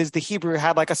they did is the Hebrew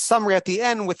had like a summary at the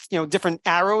end with, different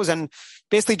arrows, and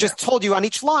basically just told you on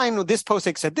each line, this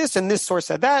posek said this, and this source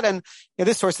said that, and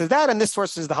this source said that, and this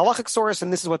source is the halachic source,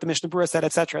 and this is what the Mishnah Berurah said,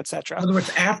 et cetera, et cetera. In other words,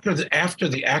 after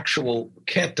the actual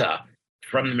keta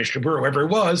from the Mishnah Berurah, whoever it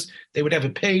was, they would have a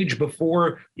page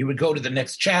before you would go to the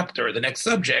next chapter or the next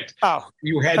subject. Oh,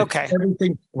 you had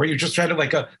everything where you're just trying to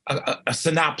like a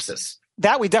synopsis.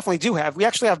 That we definitely do have. We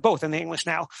actually have both in the English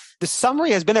now. The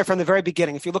summary has been there from the very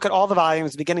beginning. If you look at all the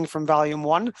volumes, beginning from volume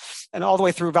 1 and all the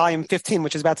way through volume 15,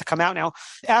 which is about to come out now,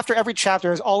 after every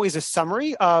chapter is always a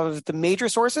summary of the major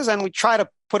sources, and we try to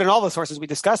put in all the sources we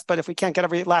discussed, but if we can't get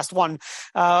every last one,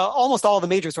 almost all the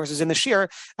major sources in the shir,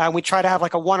 we try to have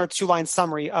like a 1 or 2 line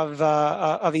summary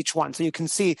of each one. So you can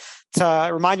see, to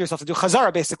remind yourself to do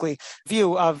chazara, basically,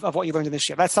 view of what you learned in the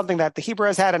shir. That's something that the Hebrew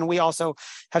has had, and we also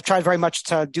have tried very much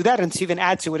to do that and to even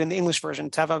add to it in the English version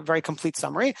to have a very complete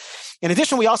summary. In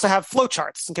addition, we also have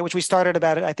flowcharts, which we started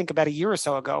about a year or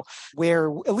so ago, where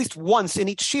at least once in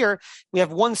each shir, we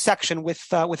have one section with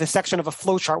a section of a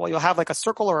flowchart where you'll have like a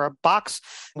circle or a box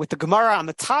with the Gemara on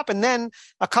the top, and then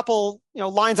a couple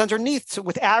lines underneath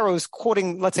with arrows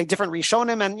quoting, let's say, different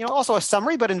Rishonim, and also a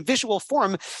summary, but in visual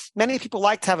form. Many people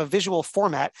like to have a visual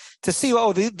format to see,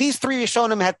 these 3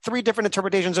 Rishonim had 3 different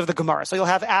interpretations of the Gemara. So you'll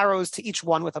have arrows to each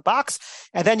one with a box,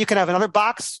 and then you can have another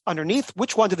box underneath.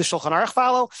 Which one did the Shulchan Aruch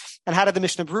follow? And how did the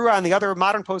Mishnah Berurah and the other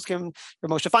modern poskim, or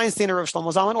Moshe Feinstein or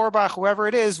Shlomo Zalman Auerbach, whoever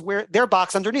it is, where their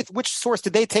box underneath, which source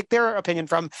did they take their opinion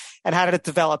from, and how did it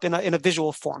develop in a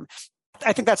visual form?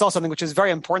 I think that's also something which is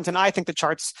very important. And I think the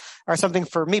charts are something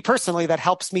for me personally that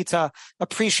helps me to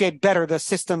appreciate better the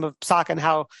system of psak and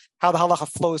how the halacha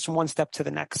flows from one step to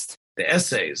the next. The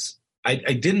essays, I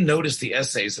didn't notice the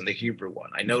essays in the Hebrew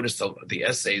one. I noticed the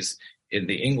essays in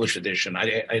the English edition.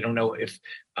 I don't know if,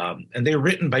 and they're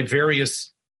written by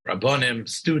various rabbanim,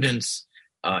 students,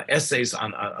 essays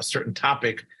on a certain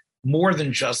topic, more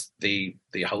than just the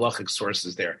halachic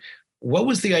sources there. What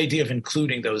was the idea of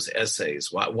including those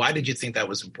essays? Why did you think that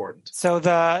was important? So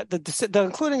the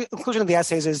inclusion of the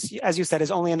essays is, as you said, is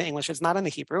only in the English. It's not in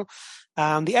the Hebrew.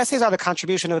 The essays are the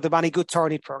contribution of the Manigut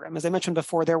Toranit program. As I mentioned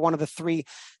before, they're one of the 3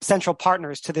 central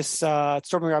partners to this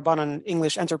Tzurba Rabbanan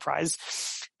English enterprise.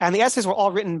 And the essays were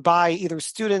all written by either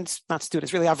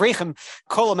Avreichim,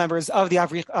 Kolo members of the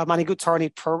Manigut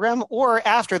Toranit program, or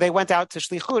after they went out to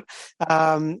Shlichut,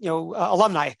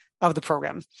 alumni of the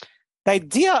program. The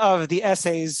idea of the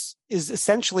essays is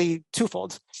essentially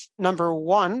twofold. Number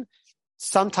one,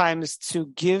 sometimes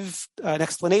to give an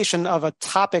explanation of a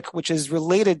topic which is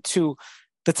related to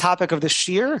the topic of the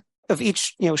shir, of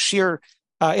each shir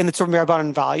in the Tzurba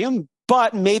Rabbanan volume,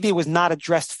 but maybe was not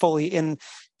addressed fully in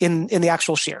in the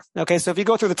actual shir. Okay, so if you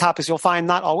go through the topics, you'll find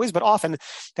not always, but often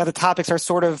that the topics are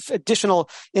sort of additional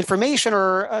information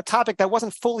or a topic that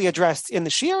wasn't fully addressed in the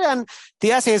shir, and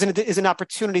the essay is an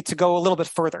opportunity to go a little bit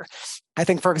further. I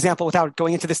think, for example, without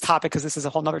going into this topic, because this is a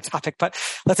whole other topic, but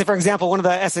let's say, for example, one of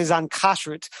the essays on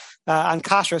kashrut, on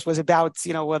kashrus was about,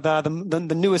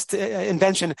 the newest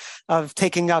invention of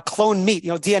taking clone meat,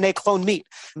 DNA clone meat.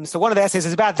 And so one of the essays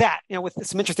is about that, with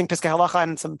some interesting piskei halacha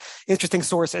and some interesting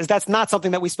sources. That's not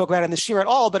something that we spoke about in the shir at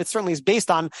all, but it certainly is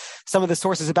based on some of the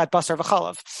sources about basar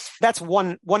v'chalav. That's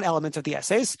one element of the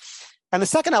essays. And the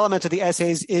second element of the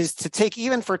essays is to take,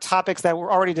 even for topics that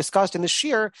were already discussed in the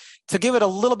shir, to give it a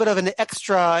little bit of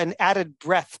an added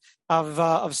breadth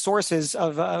of sources,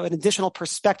 of an additional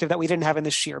perspective that we didn't have in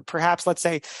the shir. Perhaps, let's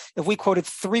say, if we quoted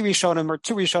 3 Rishonim or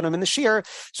 2 Rishonim in the shir,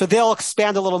 so they'll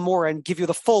expand a little more and give you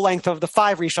the full length of the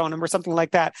 5 Rishonim or something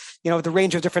like that, the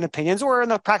range of different opinions, or in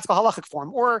the practical halachic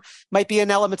form, or might be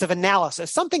an element of analysis,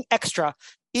 something extra,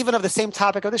 even of the same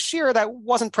topic of the shir that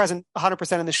wasn't present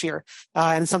 100% in the shir,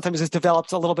 and sometimes is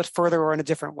developed a little bit further or in a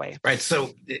different way. Right. So,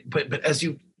 but as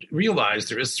you realize,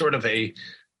 there is sort of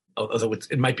although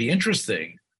it might be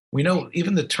interesting, we know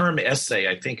even the term essay,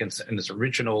 I think in its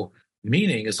original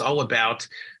meaning, is all about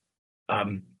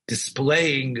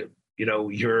displaying,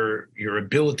 your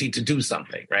ability to do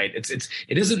something, right? It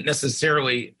isn't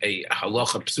necessarily a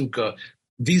halacha psuka.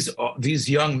 These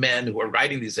young men who are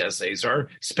writing these essays are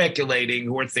speculating,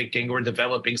 who are thinking, who are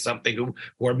developing something, who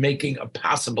are making a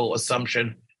possible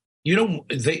assumption.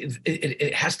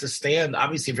 It has to stand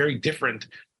obviously very different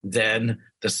than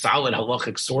the solid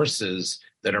halachic sources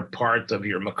that are part of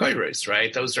your makayres,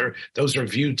 right? Those are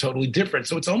viewed totally different.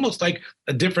 So it's almost like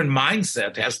a different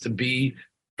mindset has to be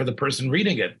for the person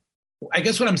reading it. I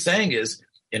guess what I'm saying is,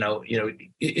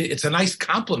 it's a nice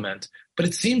compliment, but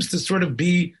it seems to sort of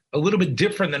be a little bit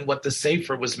different than what the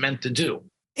Sefer was meant to do.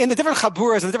 In the different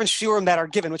chaburas and the different shiurim that are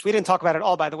given, which we didn't talk about at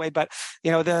all, by the way, but the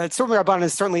Tzurba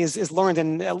Rabbanan certainly is learned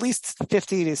in at least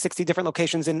 50 to 60 different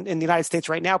locations in the United States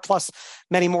right now, plus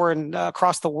many more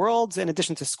across the world, in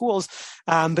addition to schools.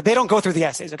 But they don't go through the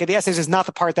essays. Okay, the essays is not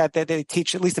the part that they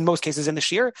teach, at least in most cases, in the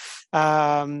shir.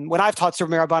 When I've taught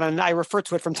Tzurba Rabbanan, I refer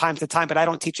to it from time to time, but I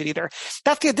don't teach it either.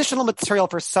 That's the additional material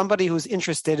for somebody who's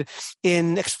interested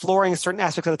in exploring certain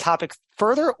aspects of the topic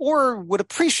further, or would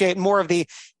appreciate more of the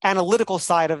analytical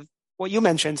side of what you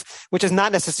mentioned, which is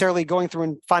not necessarily going through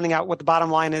and finding out what the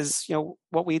bottom line is,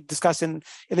 what we discuss in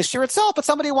the shir itself, but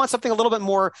somebody who wants something a little bit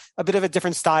more, a bit of a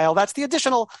different style. That's the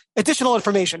additional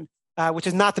information, which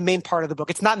is not the main part of the book.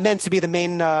 It's not meant to be the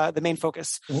main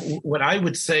focus. What I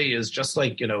would say is, just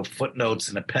like, footnotes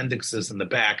and appendixes in the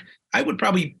back, I would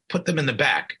probably put them in the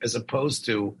back as opposed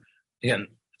to, again,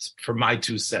 for my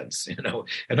 2 cents,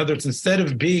 In other words, instead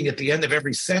of being at the end of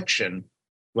every section,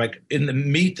 like in the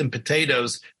meat and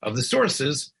potatoes of the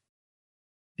sources,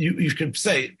 you could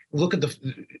say, look at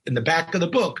in the back of the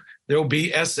book, there will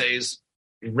be essays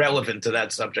relevant to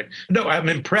that subject. No, I'm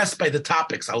impressed by the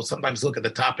topics. I'll sometimes look at the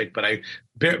topic, but I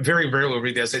very rarely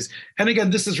read the essays. And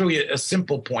again, this is really a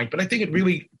simple point, but I think it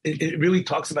really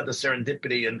talks about the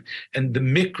serendipity and the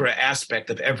mikra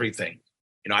aspect of everything.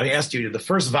 I asked you, the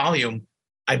first volume,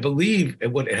 I believe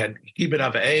it had Kibbut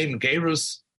Avaim,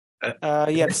 Gerus.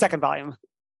 The second volume.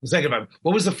 The second volume.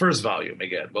 What was the first volume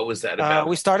again? What was that about?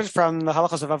 We started from the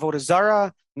halachos of avodah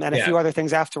zara and a few other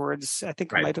things afterwards. I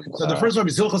think it might have. So the first one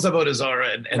was Hilchos Avodah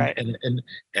Zara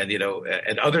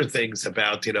and other things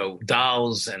about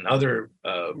dolls and other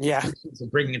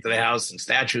bringing into the house and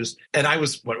statues. And I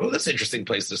was, well, that's an interesting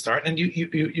place to start. And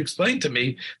you explained to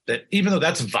me that even though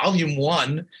that's volume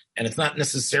 1, and it's not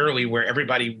necessarily where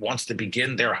everybody wants to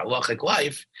begin their halachic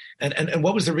life. And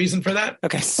what was the reason for that?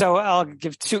 Okay, so I'll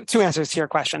give two answers to your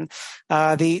question.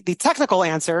 The technical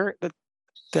answer,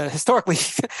 the historically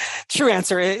true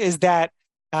answer, is that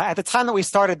at the time that we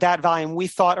started that volume, we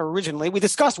thought originally, we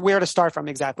discussed where to start from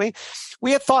exactly.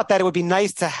 We had thought that it would be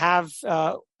nice to have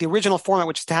the original format,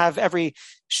 which is to have every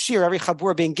shir, every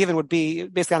chabur being given would be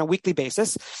basically on a weekly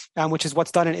basis, which is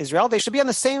what's done in Israel. They should be on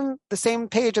the same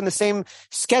page and the same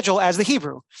schedule as the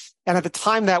Hebrew. And at the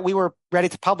time that we were ready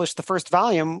to publish the first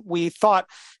volume, we thought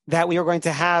that we were going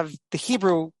to have the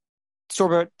Hebrew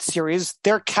Tzurba series,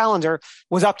 their calendar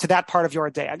was up to that part of your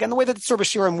day. Again, the way that the Tzurba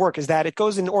Shirim work is that it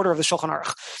goes in order of the Shulchan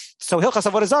Aruch. So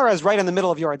Hilchas Avodah Zara is right in the middle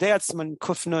of your day. It's in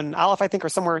Kuf Nun Aleph, I think, or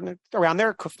somewhere around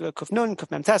there. Kuf Nun, Kuf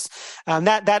Mem Tes,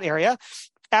 that area.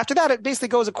 After that, it basically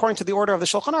goes according to the order of the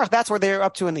Shulchan Aruch. That's where they're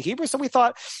up to in the Hebrew. So we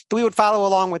thought that we would follow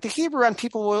along with the Hebrew, and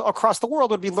people across the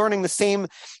world would be learning the same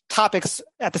topics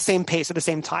at the same pace at the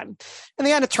same time. In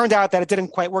the end, it turned out that it didn't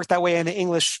quite work that way, and the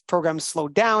English programs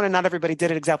slowed down, and not everybody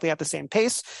did it exactly at the same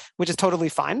pace, which is totally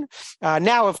fine.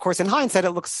 Now, of course, in hindsight,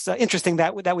 it looks interesting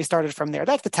that we started from there.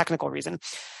 That's the technical reason.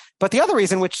 But the other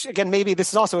reason, which again, maybe this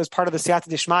is also as part of the Siyata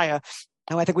Dishmaya,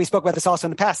 and I think we spoke about this also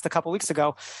in the past a couple of weeks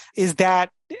ago, is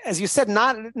that, as you said,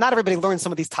 not everybody learns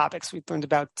some of these topics. We learned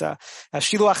about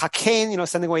Shiluach HaKain,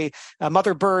 sending away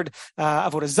mother bird,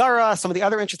 Avodah Zarah, some of the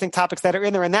other interesting topics that are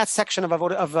in there. In that section of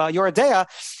Yoredea,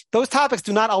 those topics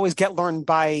do not always get learned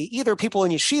by either people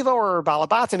in yeshiva or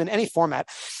balabatim in any format.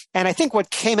 And I think what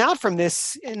came out from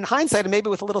this, in hindsight, and maybe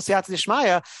with a little siyata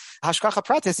dishmaya, hashgacha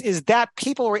pratis, is that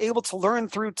people were able to learn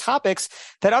through topics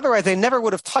that otherwise they never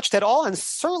would have touched at all, and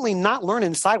certainly not learn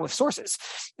inside with sources.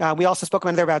 We also spoke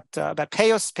there about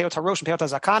Peyot HaRosh and Peyot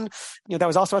HaZakan. That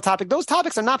was also a topic. Those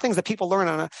topics are not things that people learn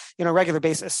on a regular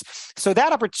basis. So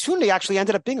that opportunity actually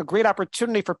ended up being a great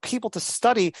opportunity for people to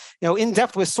study, in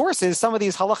depth with sources, some of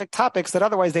these halachic topics that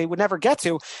otherwise they would never get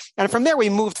to. And from there, we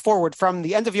moved forward from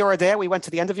the end of Yoredea. We went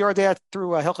to the end of Yoredea through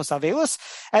Hilchos Avelus,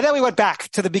 and then we went back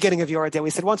to the beginning of Yoredea.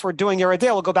 We said, once we're doing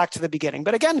Yoredea, we'll go back to the beginning.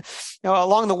 But again,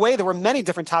 along the way, there were many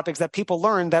different topics that people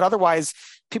learned that otherwise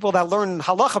people that learn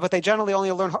halacha, but they generally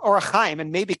only learn Orach Chaim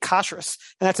and maybe kashrus,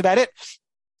 and that's about it.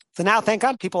 So now, thank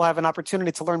God, people have an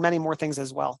opportunity to learn many more things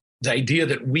as well. The idea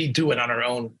that we do it on our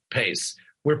own pace,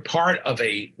 we're part of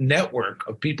a network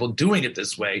of people doing it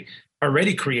this way,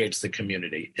 already creates the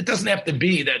community. It doesn't have to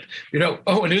be that,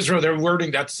 in Israel, they're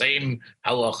learning that same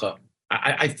halacha.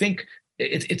 I think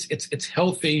it's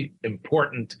healthy,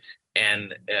 important,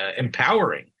 and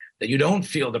empowering that you don't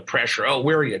feel the pressure. Oh,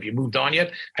 where are you? Have you moved on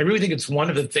yet? I really think it's one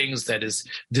of the things that is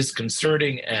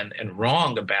disconcerting and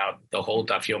wrong about the whole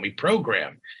Daf Yomi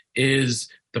program is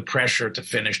the pressure to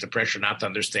finish, the pressure not to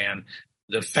understand.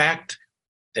 The fact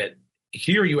that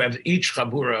here you have each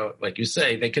chabura, like you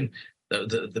say, they can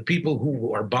the people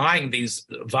who are buying these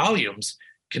volumes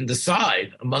can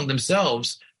decide among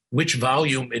themselves which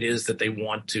volume it is that they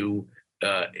want to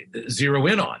zero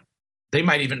in on. They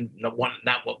might even want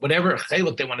whatever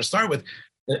cheluk they want to start with.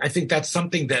 I think that's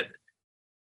something that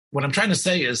what I'm trying to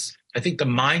say is I think the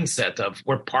mindset of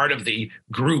we're part of the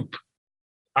group.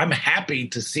 I'm happy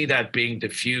to see that being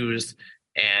diffused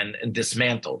and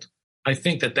dismantled. I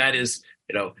think that is,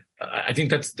 I think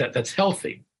that's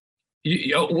healthy.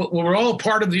 We're all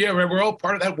part of we're all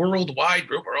part of that worldwide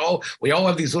group. We all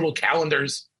have these little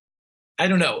calendars. I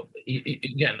don't know.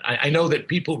 Again, I know that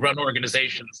people who run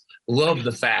organizations love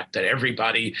the fact that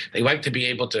they like to be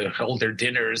able to hold their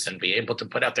dinners and be able to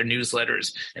put out their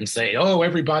newsletters and say, oh,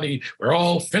 everybody, we're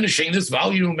all finishing this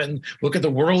volume and look at the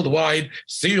worldwide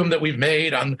siyum that we've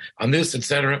made on this,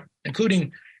 etc.,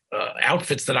 including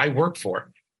outfits that I work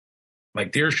for,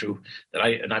 like Dirshu,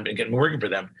 I've been working for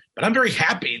them. But I'm very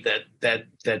happy that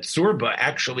Tzurba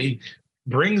actually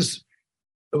brings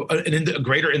a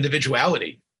greater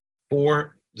individuality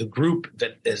for the group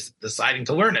that is deciding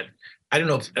to learn it. I don't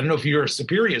know if your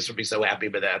superiors would be so happy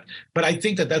with that, but I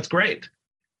think that's great.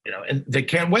 And they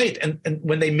can't wait. And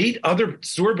when they meet other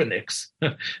Tzurbaniks,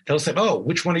 they'll say, oh,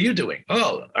 which one are you doing?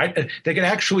 Oh, they can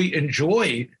actually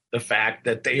enjoy the fact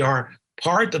that they are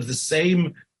part of the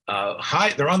same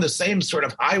they're on the same sort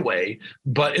of highway,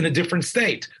 but in a different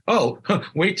state. Oh,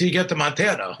 wait till you get to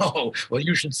Montana. Oh, well,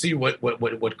 you should see what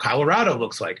Colorado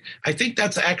looks like. I think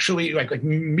that's actually like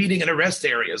meeting in a rest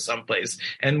area someplace,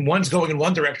 and one's going in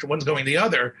one direction, one's going the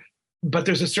other. But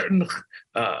there's a certain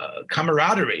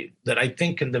camaraderie that I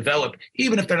think can develop,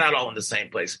 even if they're not all in the same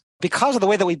place. Because of the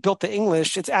way that we built the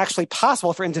English, it's actually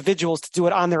possible for individuals to do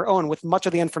it on their own with much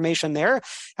of the information there.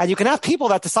 And you can have people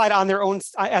that decide on their own,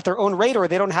 at their own rate, or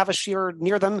they don't have a shiur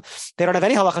near them. They don't have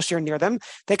any halacha shiur near them.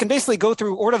 They can basically go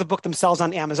through, order the book themselves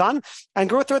on Amazon and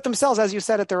go through it themselves, as you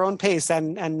said, at their own pace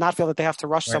and not feel that they have to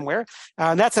rush somewhere.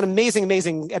 And that's an amazing,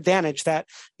 amazing advantage that,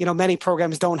 many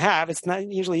programs don't have. It's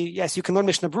not usually, yes, you can learn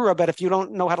Mishnah Berurah, but if you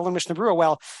don't know how to learn Mishnah Berurah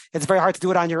well, it's very hard to do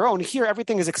it on your own. Here,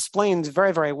 everything is explained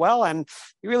very, very well. And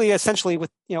you really essentially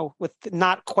with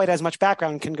not quite as much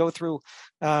background can go through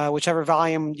whichever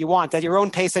volume you want at your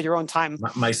own pace, at your own time.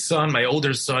 My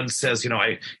older son says,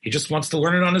 he just wants to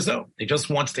learn it on his own. He just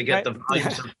wants to get the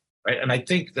volumes. Right. And I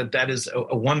think that is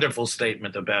a wonderful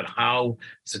statement about how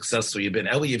successful you've been.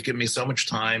 Eli, you've given me so much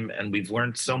time and we've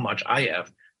learned so much, I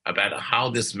have, about how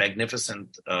this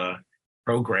magnificent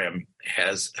program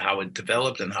how it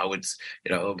developed and how it's,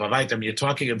 you're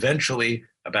talking eventually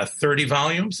about 30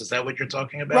 volumes. Is that what you're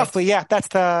talking about? Roughly, yeah. That's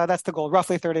the goal.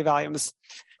 Roughly 30 volumes.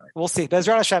 We'll see.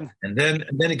 Bezrat Hashem. And then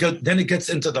it gets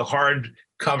into the hard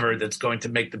cover that's going to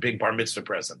make the big bar mitzvah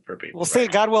present for people. We'll see.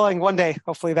 God willing, one day,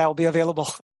 hopefully that will be available.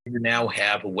 You now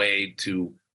have a way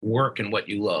to work in what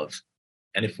you love.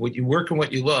 And if you work in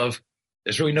what you love,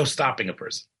 there's really no stopping a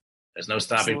person. There's no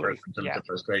stopping a person in terms of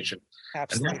frustration.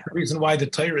 Absolutely. And that's the reason why the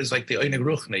Torah is like the Oineg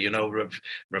Ruchne.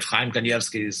 Rav Chaim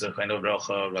Kanievsky,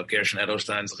 Rav Gershon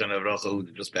Edelstein, who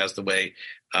just passed away.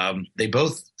 They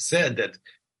both said that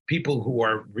people who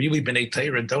are really B'nai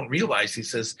Torah don't realize, he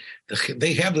says,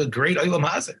 they have a great Olam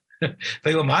Hazeh. The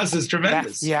Olam Hazeh is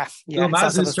tremendous. Yeah. Olam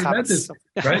Hazeh is tremendous,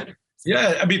 right?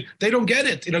 Yeah, I mean, they don't get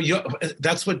it.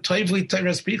 That's what Toivli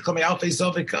Torah speak.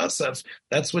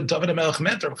 That's what David HaMelech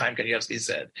meant, Rav Chaim Kanievsky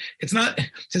said. It's not,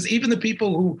 it says even the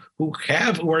people who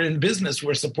are in business, who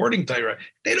are supporting Torah,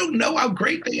 they don't know how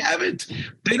great they have it.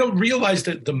 They don't realize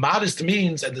that the modest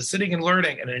means and the sitting and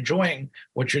learning and enjoying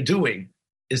what you're doing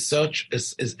is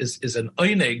an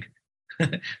oineg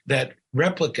that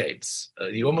replicates.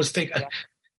 You almost think,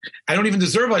 I don't even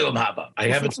deserve Olam Haba. I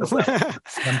have it so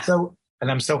well.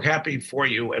 I'm so happy for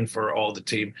you and for all the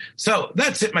team. So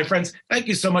that's it, my friends. Thank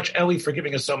you so much, Eli, for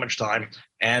giving us so much time.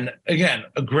 And again,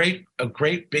 a great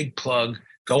big plug.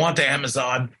 Go on to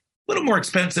Amazon. A little more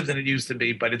expensive than it used to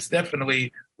be, but it's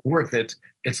definitely worth it.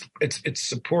 It's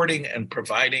supporting and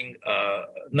providing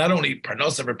not only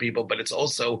parnasa for people, but it's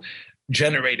also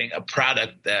generating a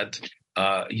product that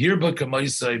Yirba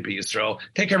Kamoisai Be Yisrael.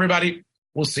 Take care, everybody.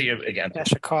 We'll see you again.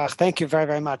 Thank you very,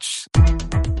 very much.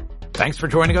 Thanks for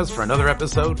joining us for another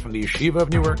episode from the Yeshiva of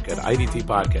Newark at IDT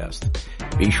Podcast.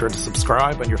 Be sure to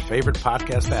subscribe on your favorite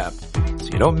podcast app so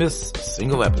you don't miss a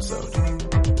single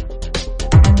episode.